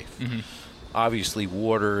in life. Obviously,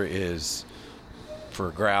 water is, for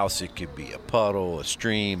a grouse, it could be a puddle, a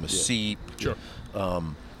stream, a seep. Sure.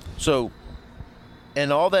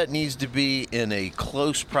 And all that needs to be in a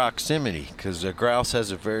close proximity, because a grouse has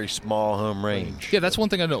a very small home range. Yeah, that's one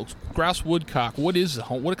thing I know. Grouse, woodcock. What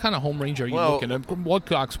kind of home range are you looking at?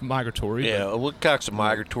 Woodcock's migratory. Yeah, a woodcock's a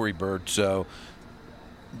migratory bird, so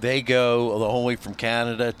they go the whole way from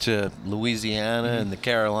Canada to Louisiana and the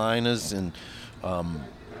Carolinas, and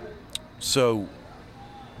so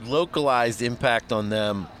localized impact on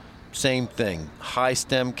them, same thing. High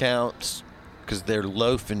stem counts, because they're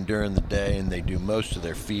loafing during the day and they do most of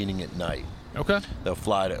their feeding at night. Okay. They'll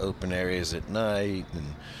fly to open areas at night,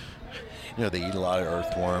 and they eat a lot of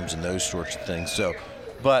earthworms and those sorts of things. So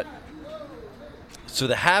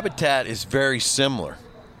the habitat is very similar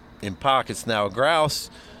in pockets. Now, a grouse,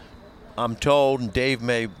 I'm told, and Dave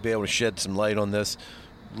may be able to shed some light on this,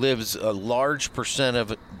 lives a large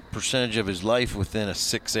percentage of his life within a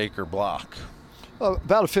 6-acre block.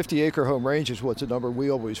 About a 50-acre home range is what's the number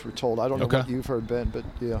we always were told. I don't know what you've heard, Ben, but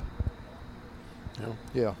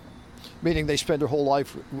yeah. Meaning they spend their whole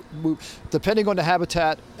life, depending on the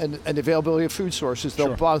habitat and the availability of food sources,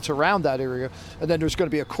 they'll bounce around that area. And then there's going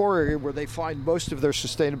to be a core area where they find most of they're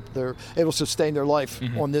able to sustain their life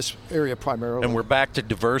on this area primarily. And we're back to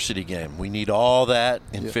diversity again. We need all that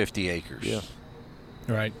in 50 acres. Yeah.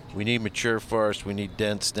 Right. We need mature forest. We need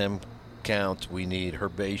dense stem counts. We need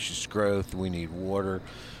herbaceous growth. We need water.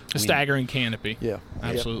 A staggering canopy. Yeah.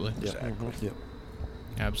 Absolutely. Yeah. Exactly. Yeah.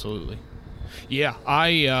 Absolutely. Yeah.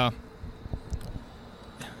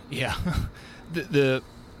 The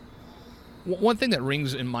one thing that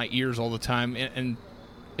rings in my ears all the time, and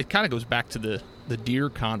it kind of goes back to the deer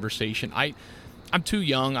conversation. I'm too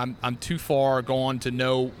young. I'm too far gone to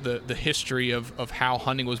know the history of how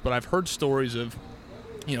hunting was, but I've heard stories of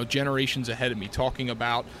generations ahead of me talking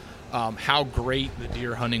about how great the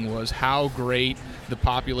deer hunting was, how great the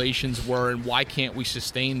populations were, and why can't we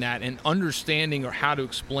sustain that, and understanding or how to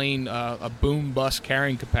explain a boom bust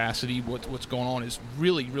carrying capacity, what's going on, is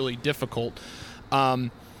really, really difficult.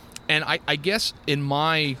 And I guess in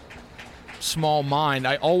my small mind,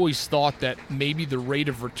 I always thought that maybe the rate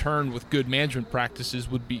of return with good management practices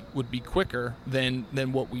would be quicker than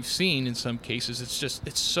what we've seen in some cases.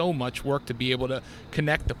 It's so much work to be able to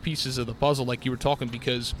connect the pieces of the puzzle like you were talking,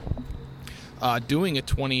 because doing a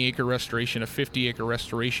 20-acre restoration, a 50-acre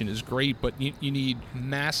restoration is great, but you need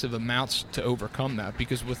massive amounts to overcome that,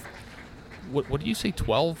 because with what do you say,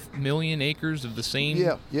 12 million acres of the same?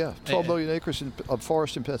 Yeah, 12 million acres of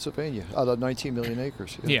forest in Pennsylvania out of 19 million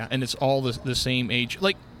acres. Yeah, and it's all the same age.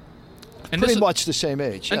 And pretty much the same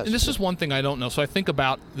age, yes. And this is one thing I don't know. So I think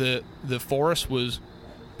about the forest was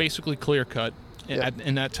basically clear-cut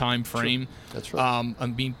in that time frame. Sure. That's right. I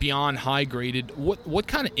mean, beyond high-graded. What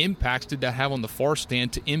kind of impacts did that have on the forest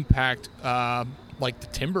stand to impact like the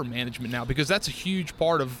timber management now? Because that's a huge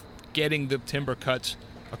part of getting the timber cuts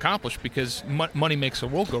accomplished, because money makes the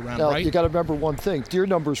world go round, now, right? You got to remember one thing: deer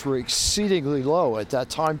numbers were exceedingly low at that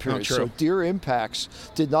time period, so deer impacts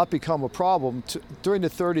did not become a problem. During the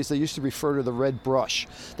 30s, they used to refer to the red brush.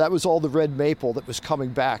 That was all the red maple that was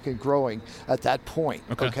coming back and growing at that point.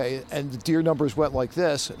 Okay, and the deer numbers went like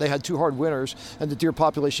this. They had 2 hard winters, and the deer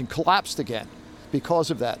population collapsed again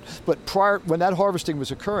because of that. But when that harvesting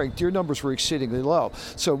was occurring, deer numbers were exceedingly low.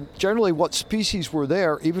 So generally what species were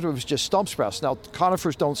there, even if it was just stump sprouts. Now,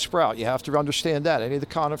 conifers don't sprout. You have to understand that. Any of the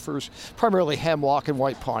conifers, primarily hemlock and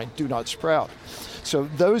white pine, do not sprout. So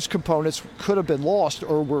those components could have been lost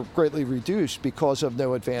or were greatly reduced because of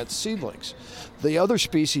no advanced seedlings. The other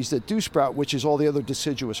species that do sprout, which is all the other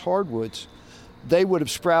deciduous hardwoods, they would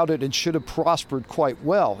have sprouted and should have prospered quite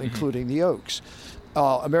well, including the oaks.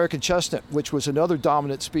 American chestnut, which was another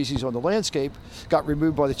dominant species on the landscape, got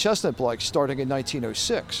removed by the chestnut blight starting in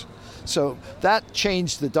 1906. So that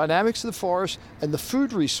changed the dynamics of the forest and the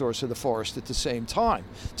food resource of the forest at the same time.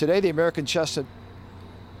 Today, the American chestnut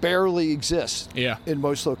barely exists in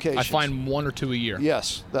most locations. I find 1 or 2 a year.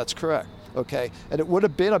 Yes, that's correct. Okay, and it would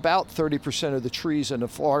have been about 30% of the trees in the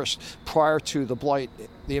forest prior to the blight,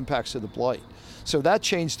 the impacts of the blight. So that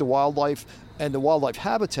changed the wildlife and the wildlife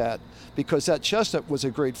habitat, because that chestnut was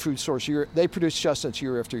a great food source. They produced chestnuts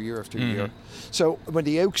year after year after year. So when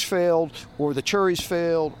the oaks failed, or the cherries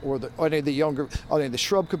failed, or any of the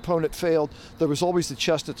shrub component failed, there was always the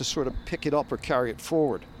chestnut to sort of pick it up or carry it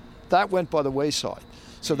forward. That went by the wayside.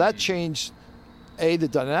 So that changed the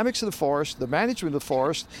dynamics of the forest, the management of the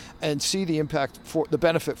forest, and the impact for the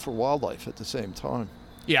benefit for wildlife at the same time.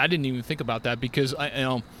 Yeah, I didn't even think about that, because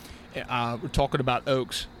we're talking about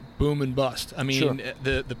oaks. Boom and bust. I mean,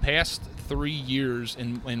 the past 3 years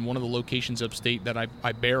in one of the locations upstate that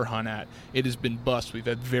I bear hunt at, it has been bust. We've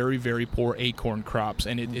had very, very poor acorn crops,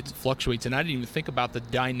 and it fluctuates. And I didn't even think about the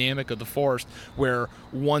dynamic of the forest, where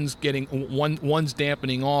one's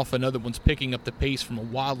dampening off, another one's picking up the pace from a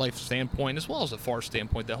wildlife standpoint as well as a forest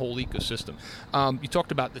standpoint, the whole ecosystem. You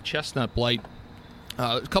talked about the chestnut blight.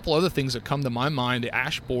 A couple other things that come to my mind. The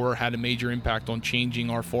ash borer had a major impact on changing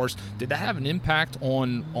our forest. Did that have an impact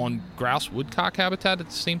on grouse woodcock habitat at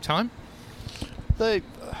the same time?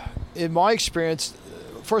 In my experience,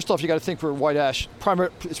 first off, you got to think for white ash.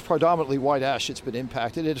 It's predominantly white ash that's been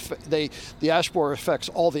impacted. The ash borer affects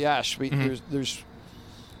all the ash. There's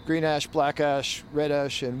green ash, black ash, red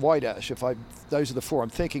ash, and white ash. Those are the 4 I'm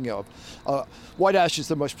thinking of. White ash is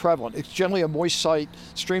the most prevalent. It's generally a moist site,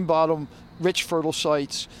 stream bottom, rich fertile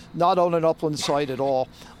sites, not on an upland site at all.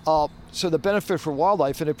 So the benefit for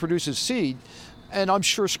wildlife, and it produces seed, and I'm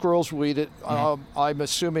sure squirrels will eat it. I'm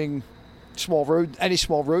assuming any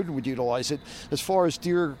small rodent would utilize it. As far as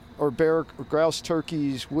deer or bear or grouse,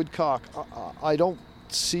 turkeys, woodcock, I don't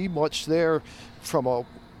see much there from a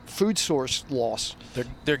food source loss.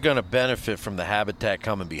 They're going to benefit from the habitat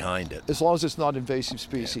coming behind it, as long as it's not invasive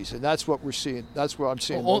species, and that's what we're seeing. That's what I'm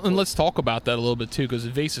seeing. Well, and let's talk about that a little bit too, because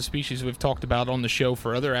invasive species we've talked about on the show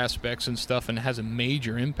for other aspects and stuff, and it has a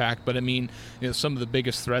major impact. But I mean, some of the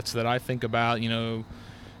biggest threats that I think about,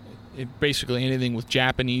 basically anything with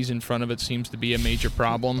Japanese in front of it seems to be a major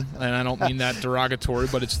problem, and I don't mean that derogatory,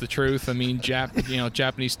 but it's the truth. I mean,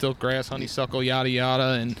 Japanese stiltgrass, honeysuckle, yada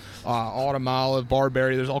yada, and autumn olive,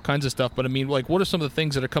 barberry. There's all kinds of stuff. But I mean, like, what are some of the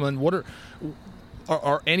things that are coming? What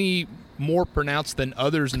are any more pronounced than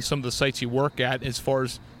others in some of the sites you work at as far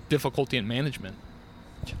as difficulty in management?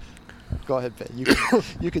 Go ahead, Ben.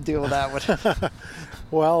 You can deal with that one.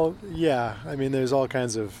 Well, yeah. I mean, there's all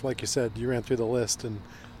kinds of, like you said, you ran through the list, and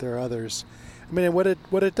there are others. I mean, what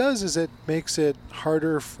it does is it makes it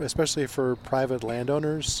harder, especially for private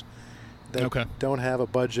landowners that don't have a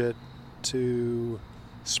budget to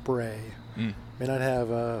spray. May not have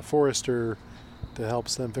a forester that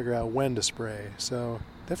helps them figure out when to spray. So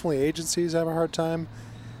definitely agencies have a hard time.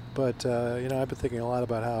 But I've been thinking a lot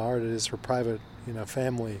about how hard it is for private,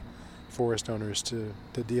 family forest owners to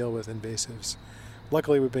deal with invasives.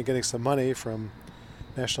 Luckily, we've been getting some money from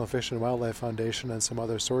National Fish and Wildlife Foundation and some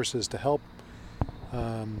other sources to help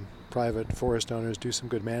private forest owners do some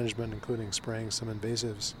good management, including spraying some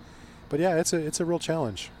invasives. But yeah, it's a real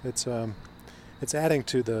challenge. It's adding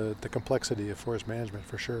to the complexity of forest management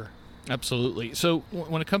for sure. Absolutely. So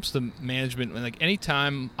when it comes to management, like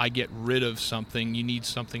anytime I get rid of something, you need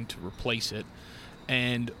something to replace it.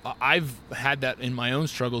 And I've had that in my own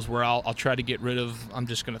struggles where I'll try to get rid of, I'm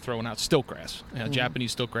just going to throw one out, stiltgrass.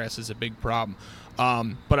 Japanese stiltgrass is a big problem.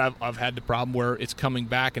 But I've had the problem where it's coming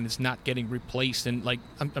back and it's not getting replaced. And like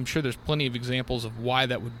I'm sure there's plenty of examples of why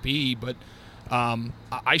that would be, but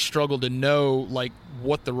I struggle to know like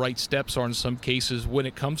what the right steps are in some cases when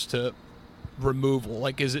it comes to removal.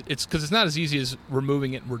 Like it's because it's not as easy as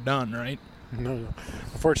removing it and we're done, right? No.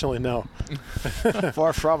 Unfortunately, no.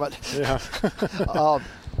 Far from it. Yeah.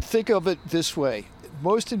 Think of it this way.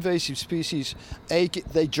 Most invasive species,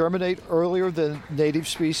 they germinate earlier than native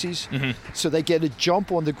species, so they get a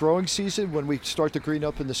jump on the growing season when we start to green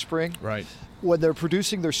up in the spring. Right. When they're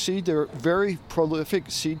producing their seed, they're very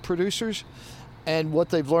prolific seed producers. And what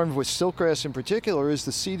they've learned with stiltgrass in particular is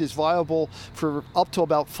the seed is viable for up to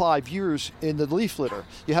about 5 years in the leaf litter.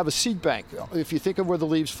 You have a seed bank. If you think of where the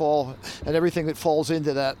leaves fall and everything that falls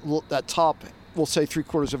into that top, we'll say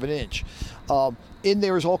 3/4 of an inch. In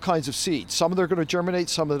there is all kinds of seeds. Some of them are going to germinate,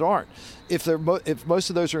 some of them aren't. If most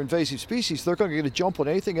of those are invasive species, they're going to get a jump on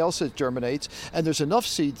anything else that germinates, and there's enough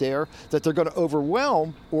seed there that they're going to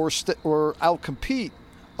overwhelm or outcompete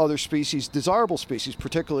other species, desirable species,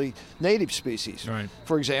 particularly native species. Right.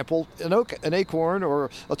 For example, an acorn or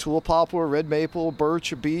a tulip poplar, red maple,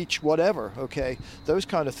 birch, a beech, whatever, okay, those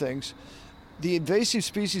kind of things. The invasive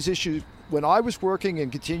species issue, when I was working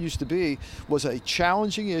and continues to be, was a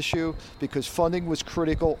challenging issue because funding was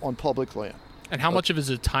critical on public land. And how much of it is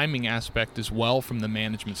a timing aspect as well from the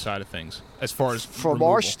management side of things, as far as from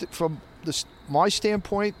my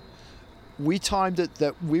standpoint, we timed it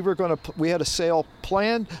that we had a sale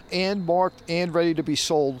planned and marked and ready to be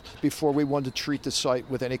sold before we wanted to treat the site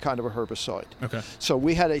with any kind of a herbicide. Okay. So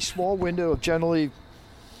we had a small window of generally,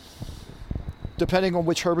 depending on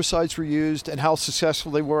which herbicides were used and how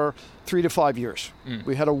successful they were, 3 to 5 years.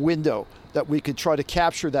 We had a window that we could try to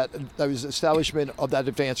capture that was establishment of that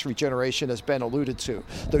advanced regeneration, as Ben alluded to.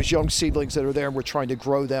 Those young seedlings that are there, and we're trying to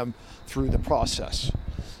grow them through the process.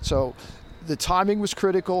 So the timing was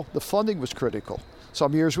critical, the funding was critical.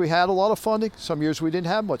 Some years we had a lot of funding, some years we didn't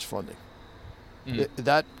have much funding.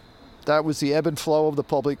 That was the ebb and flow of the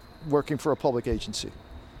public working for a public agency.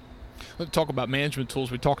 Let's talk about management tools.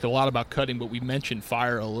 We talked a lot about cutting, but we mentioned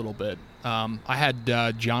fire a little bit. I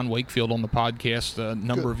had John Wakefield on the podcast a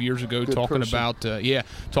number of years ago talking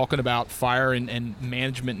about fire and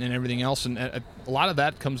management and everything else. And a lot of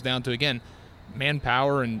that comes down to, again,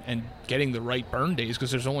 manpower and getting the right burn days,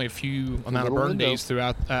 because there's only a few amount of burn days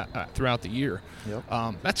throughout the year.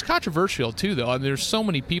 Yep. That's controversial too, though. I mean, there's so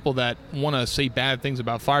many people that want to say bad things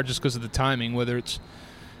about fire just because of the timing, whether it's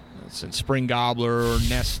in spring gobbler or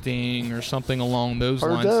nesting or something along those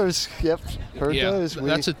lines. Those. Yep. Heard those.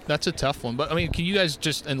 That's a tough one. But I mean, can you guys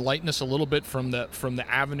just enlighten us a little bit from the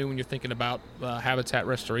avenue when you're thinking about habitat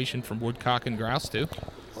restoration from woodcock and grouse too?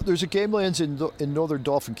 There's a game lands in northern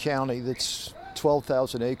Dauphin County that's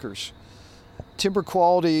 12,000 acres. Timber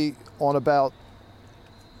quality on about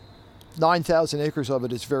 9,000 acres of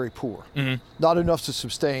it is very poor. Not enough to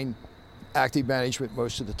sustain active management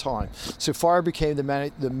most of the time. So fire became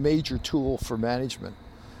the major tool for management.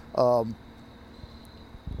 You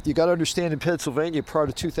got to understand, in Pennsylvania prior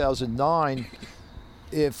to 2009,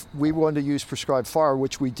 if we wanted to use prescribed fire,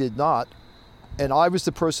 which we did not, and I was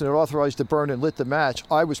the person that authorized the burn and lit the match,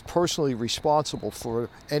 I was personally responsible for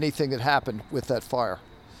anything that happened with that fire.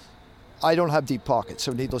 I don't have deep pockets,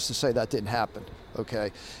 so needless to say, that didn't happen.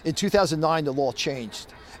 Okay. In 2009, the law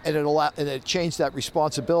changed, and it changed that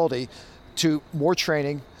responsibility to more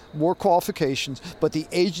training, more qualifications, but the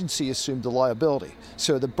agency assumed the liability.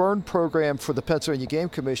 So the burn program for the Pennsylvania Game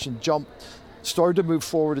Commission started to move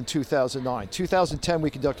forward in 2009. 2010, we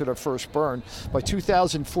conducted our first burn. By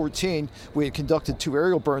 2014, we had conducted 2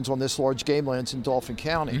 aerial burns on this large game lands in Dauphin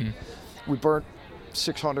County. We burnt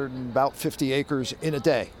 650 acres in a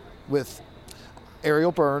day with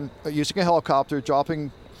aerial burn, using a helicopter,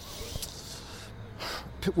 dropping,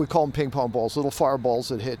 we call them ping pong balls, little fireballs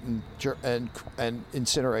that hit and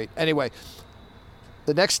incinerate. Anyway,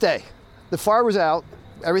 the next day, the fire was out,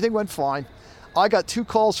 everything went fine. I got 2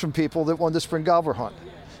 calls from people that wanted to spring gobbler hunt.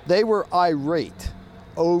 They were irate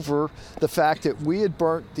over the fact that we had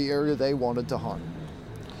burnt the area they wanted to hunt.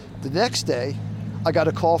 The next day, I got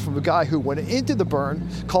a call from a guy who went into the burn,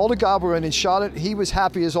 called a gobbler in and shot it. He was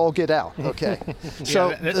happy as all get out. Okay.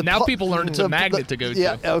 So now people learn it's a magnet to go to.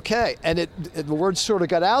 Yeah. Okay. And the word sort of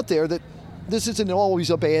got out there that this isn't always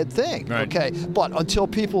a bad thing. Right. Okay. But until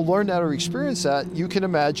people learn that or experience that, you can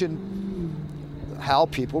imagine how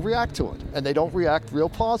people react to it, and they don't react real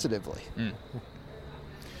positively.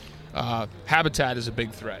 Habitat is a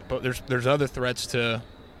big threat, but there's other threats to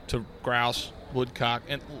grouse, woodcock,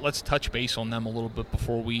 and let's touch base on them a little bit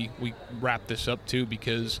before we wrap this up too,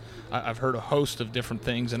 because I've heard a host of different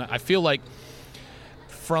things, and I feel like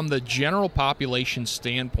from the general population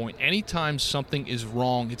standpoint, anytime something is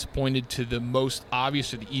wrong, it's pointed to the most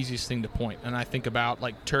obvious or the easiest thing to point. And I think about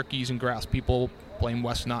like turkeys and grouse. People blame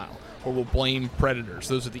West Nile or will blame predators.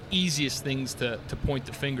 Those are the easiest things to point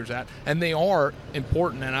the fingers at, and they are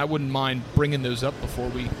important, and I wouldn't mind bringing those up before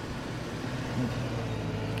we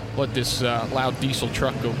let this loud diesel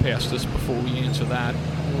truck go past us before we answer that.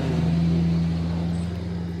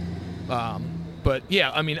 But yeah,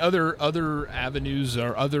 I mean, other avenues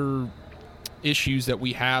or other issues that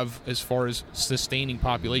we have as far as sustaining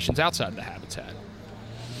populations outside of the habitat.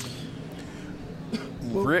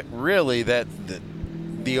 Really,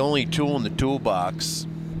 the only tool in the toolbox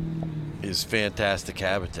is fantastic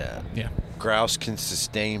habitat. Yeah. Grouse can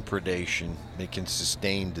sustain predation. They can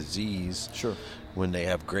sustain disease. Sure. When they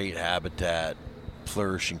have great habitat,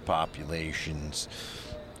 flourishing populations.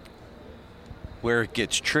 Where it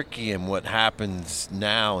gets tricky and what happens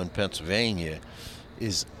now in Pennsylvania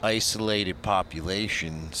is isolated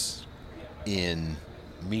populations in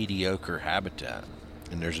mediocre habitat,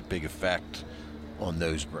 and there's a big effect on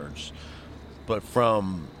those birds. But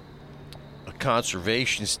from a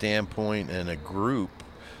conservation standpoint and a group,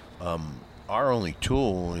 our only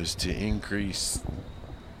tool is to increase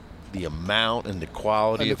the amount and the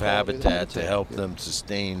quality of habitat to help them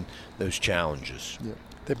sustain those challenges. Yeah.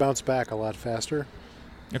 They bounce back a lot faster,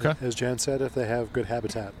 okay, as Jan said, if they have good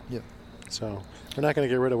habitat. Yeah. So we're not going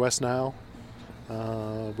to get rid of West Nile.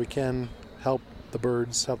 We can help the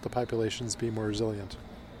birds, help the populations be more resilient.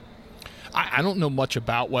 I don't know much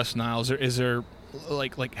about West Nile. Is there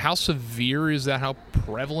like how severe is that? How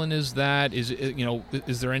prevalent is that? Is it,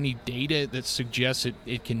 is there any data that suggests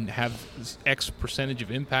it can have X percentage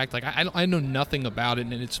of impact? Like I know nothing about it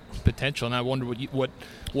and its potential, and I wonder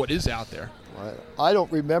what is out there. I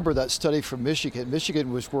don't remember that study from Michigan.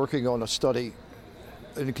 Michigan was working on a study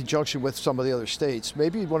in conjunction with some of the other states.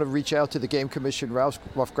 Maybe you'd want to reach out to the Game Commission rough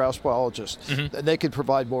grouse biologists, and they could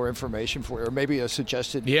provide more information for you, or maybe a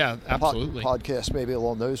suggested podcast maybe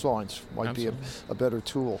along those lines might be a better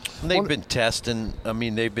tool. And they've been testing. I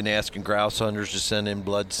mean, they've been asking grouse hunters to send in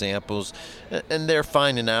blood samples, and they're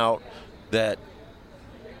finding out that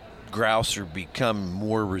grouse are becoming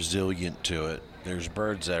more resilient to it. There's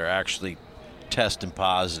birds that are actually testing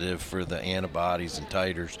positive for the antibodies and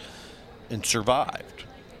titers and survived.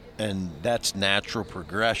 And that's natural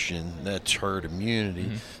progression. That's herd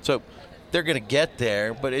immunity. So they're going to get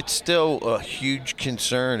there, but it's still a huge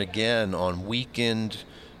concern, again, on weakened,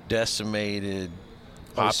 decimated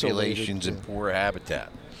populations and poor habitat.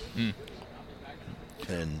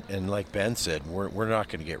 And like Ben said, we're not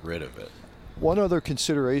going to get rid of it. One other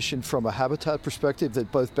consideration from a habitat perspective that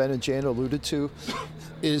both Ben and Jan alluded to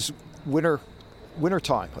is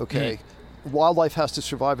wintertime, okay? Wildlife has to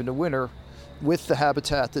survive in the winter with the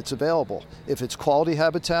habitat that's available. If it's quality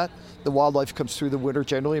habitat, the wildlife comes through the winter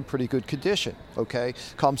generally in pretty good condition, okay?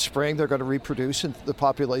 Come spring, they're going to reproduce and the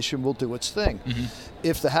population will do its thing.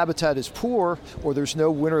 If the habitat is poor or there's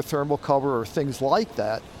no winter thermal cover or things like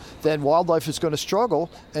that, then wildlife is going to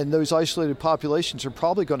struggle and those isolated populations are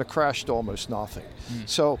probably going to crash to almost nothing.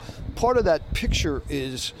 So part of that picture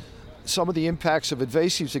is some of the impacts of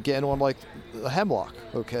invasives again on like the hemlock,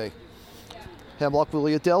 okay? Hemlock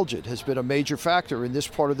woolly adelgid has been a major factor in this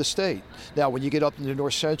part of the state. Now, when you get up in the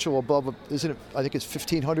north central above, isn't it, I think it's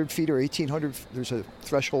 1,500 feet or 1,800, there's a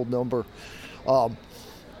threshold number.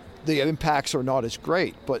 The impacts are not as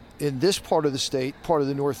great, but in this part of the state, part of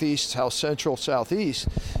the northeast, south central, southeast,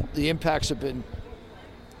 the impacts have been,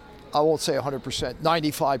 I won't say 100%,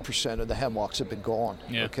 95% of the hemlocks have been gone,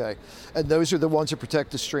 okay? And those are the ones that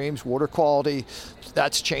protect the streams, water quality.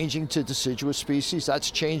 That's changing to deciduous species. That's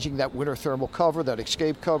changing that winter thermal cover, that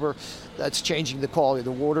escape cover. That's changing the quality of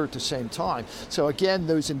the water at the same time. So again,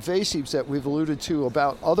 those invasives that we've alluded to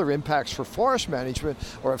about other impacts for forest management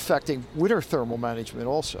are affecting winter thermal management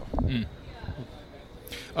also.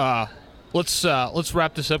 let's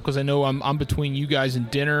wrap this up because I know I'm between you guys and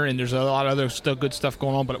dinner, and there's a lot of other good stuff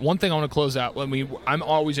going on. But one thing I want to close out. I'm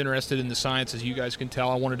always interested in the science, as you guys can tell.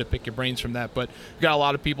 I wanted to pick your brains from that. But we've got a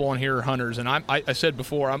lot of people on here who are hunters, and I said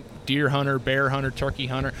before, I'm deer hunter, bear hunter, turkey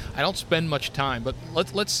hunter. I don't spend much time, but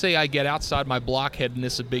let's say I get outside my blockhead and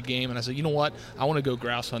this is a big game, and I say, you know what, I want to go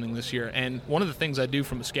grouse hunting this year. And one of the things I do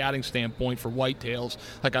from a scouting standpoint for whitetails,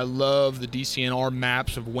 like I love the DCNR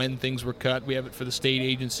maps of when things were cut. We have it for the state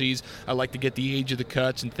agencies. I like to get the age of the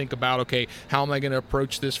cuts and think about, okay, how am I going to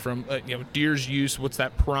approach this from deer's use? What's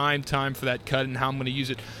that prime time for that cut, and how I'm going to use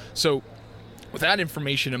it? So with that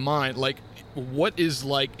information in mind, like, what is,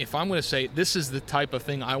 like, if I'm going to say this is the type of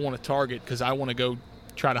thing I want to target because I want to go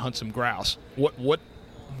try to hunt some grouse,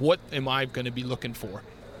 what am I going to be looking for?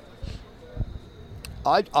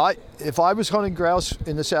 If I was hunting grouse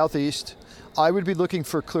in the southeast, I would be looking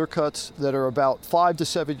for clear cuts that are about 5 to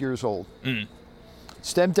 7 years old.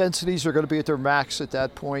 Stem densities are going to be at their max at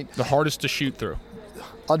that point. The hardest to shoot through,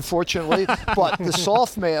 unfortunately. But the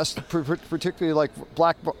soft mass, particularly like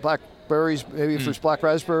blackberries, maybe if there's black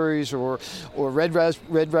raspberries or red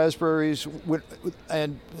raspberries,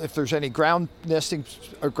 and if there's any ground nesting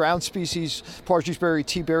or ground species, partridge berry,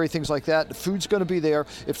 tea berry, things like that, the food's going to be there.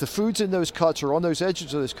 If the food's in those cuts or on those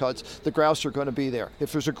edges of those cuts, the grouse are going to be there.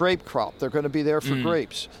 If there's a grape crop, they're going to be there for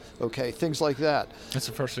grapes. Okay, things like that. That's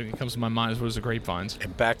the first thing that comes to my mind is what is the grapevines.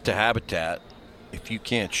 And back to habitat. If you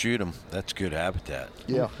can't shoot them, that's good habitat.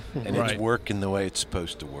 Yeah. And it's working the way it's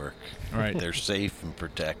supposed to work. Right. They're safe and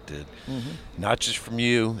protected, not just from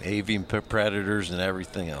you, avian predators and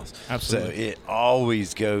everything else. Absolutely. So it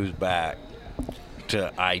always goes back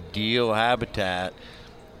to ideal habitat.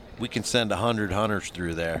 We can send 100 hunters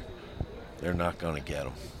through there. They're not going to get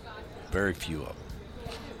them. Very few of them.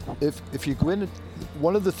 If you go in,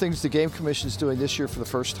 one of the things the Game Commission is doing this year for the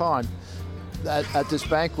first time, at this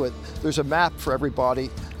banquet, there's a map for everybody.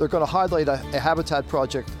 They're going to highlight a habitat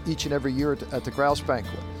project each and every year at the grouse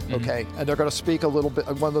banquet. Okay, and they're going to speak a little bit.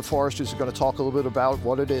 One of the foresters is going to talk a little bit about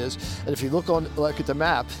what it is. And if you look at the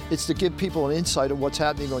map, it's to give people an insight of what's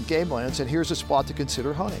happening on game lands. And here's a spot to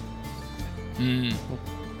consider hunting.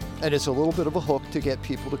 And it's a little bit of a hook to get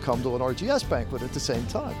people to come to an RGS banquet at the same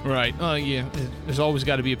time. Right. Yeah. There's always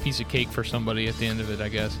got to be a piece of cake for somebody at the end of it, I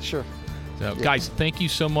guess. Sure. So, guys, thank you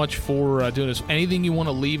so much for doing this. Anything you want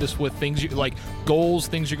to leave us with, things like goals,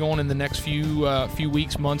 things you're going in the next few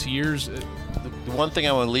weeks, months, years? The one thing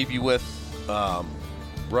I want to leave you with,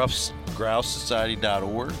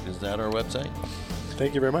 roughgrousesociety.org. Is that our website?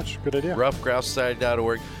 Thank you very much. Good idea.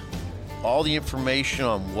 roughgrousesociety.org. All the information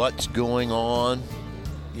on what's going on,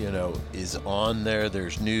 is on there.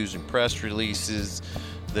 There's news and press releases.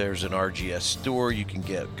 There's an RGS store. You can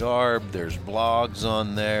get garb. There's blogs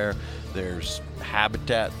on there. There's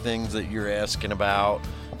habitat things that you're asking about.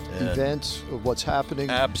 Events of what's happening.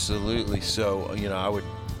 Absolutely. So, I would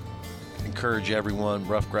encourage everyone,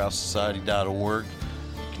 roughgrousesociety.org. You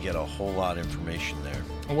can get a whole lot of information there.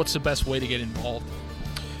 And what's the best way to get involved?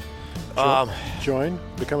 Join,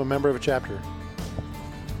 become a member of a chapter.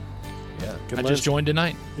 Yeah. I just joined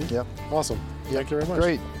tonight. Yep. Awesome. Thank you very much.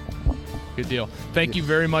 Great. Good deal. Thank you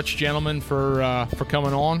very much, gentlemen, for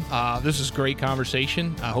coming on. This is a great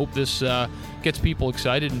conversation. I hope this gets people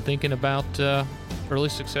excited and thinking about early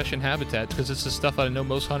succession habitats, because it's the stuff I know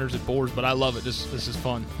most hunters it bores, but I love it. This is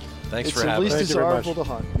fun. Thanks for having us. It's the least desirable to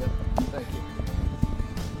hunt. Yep. Thank you.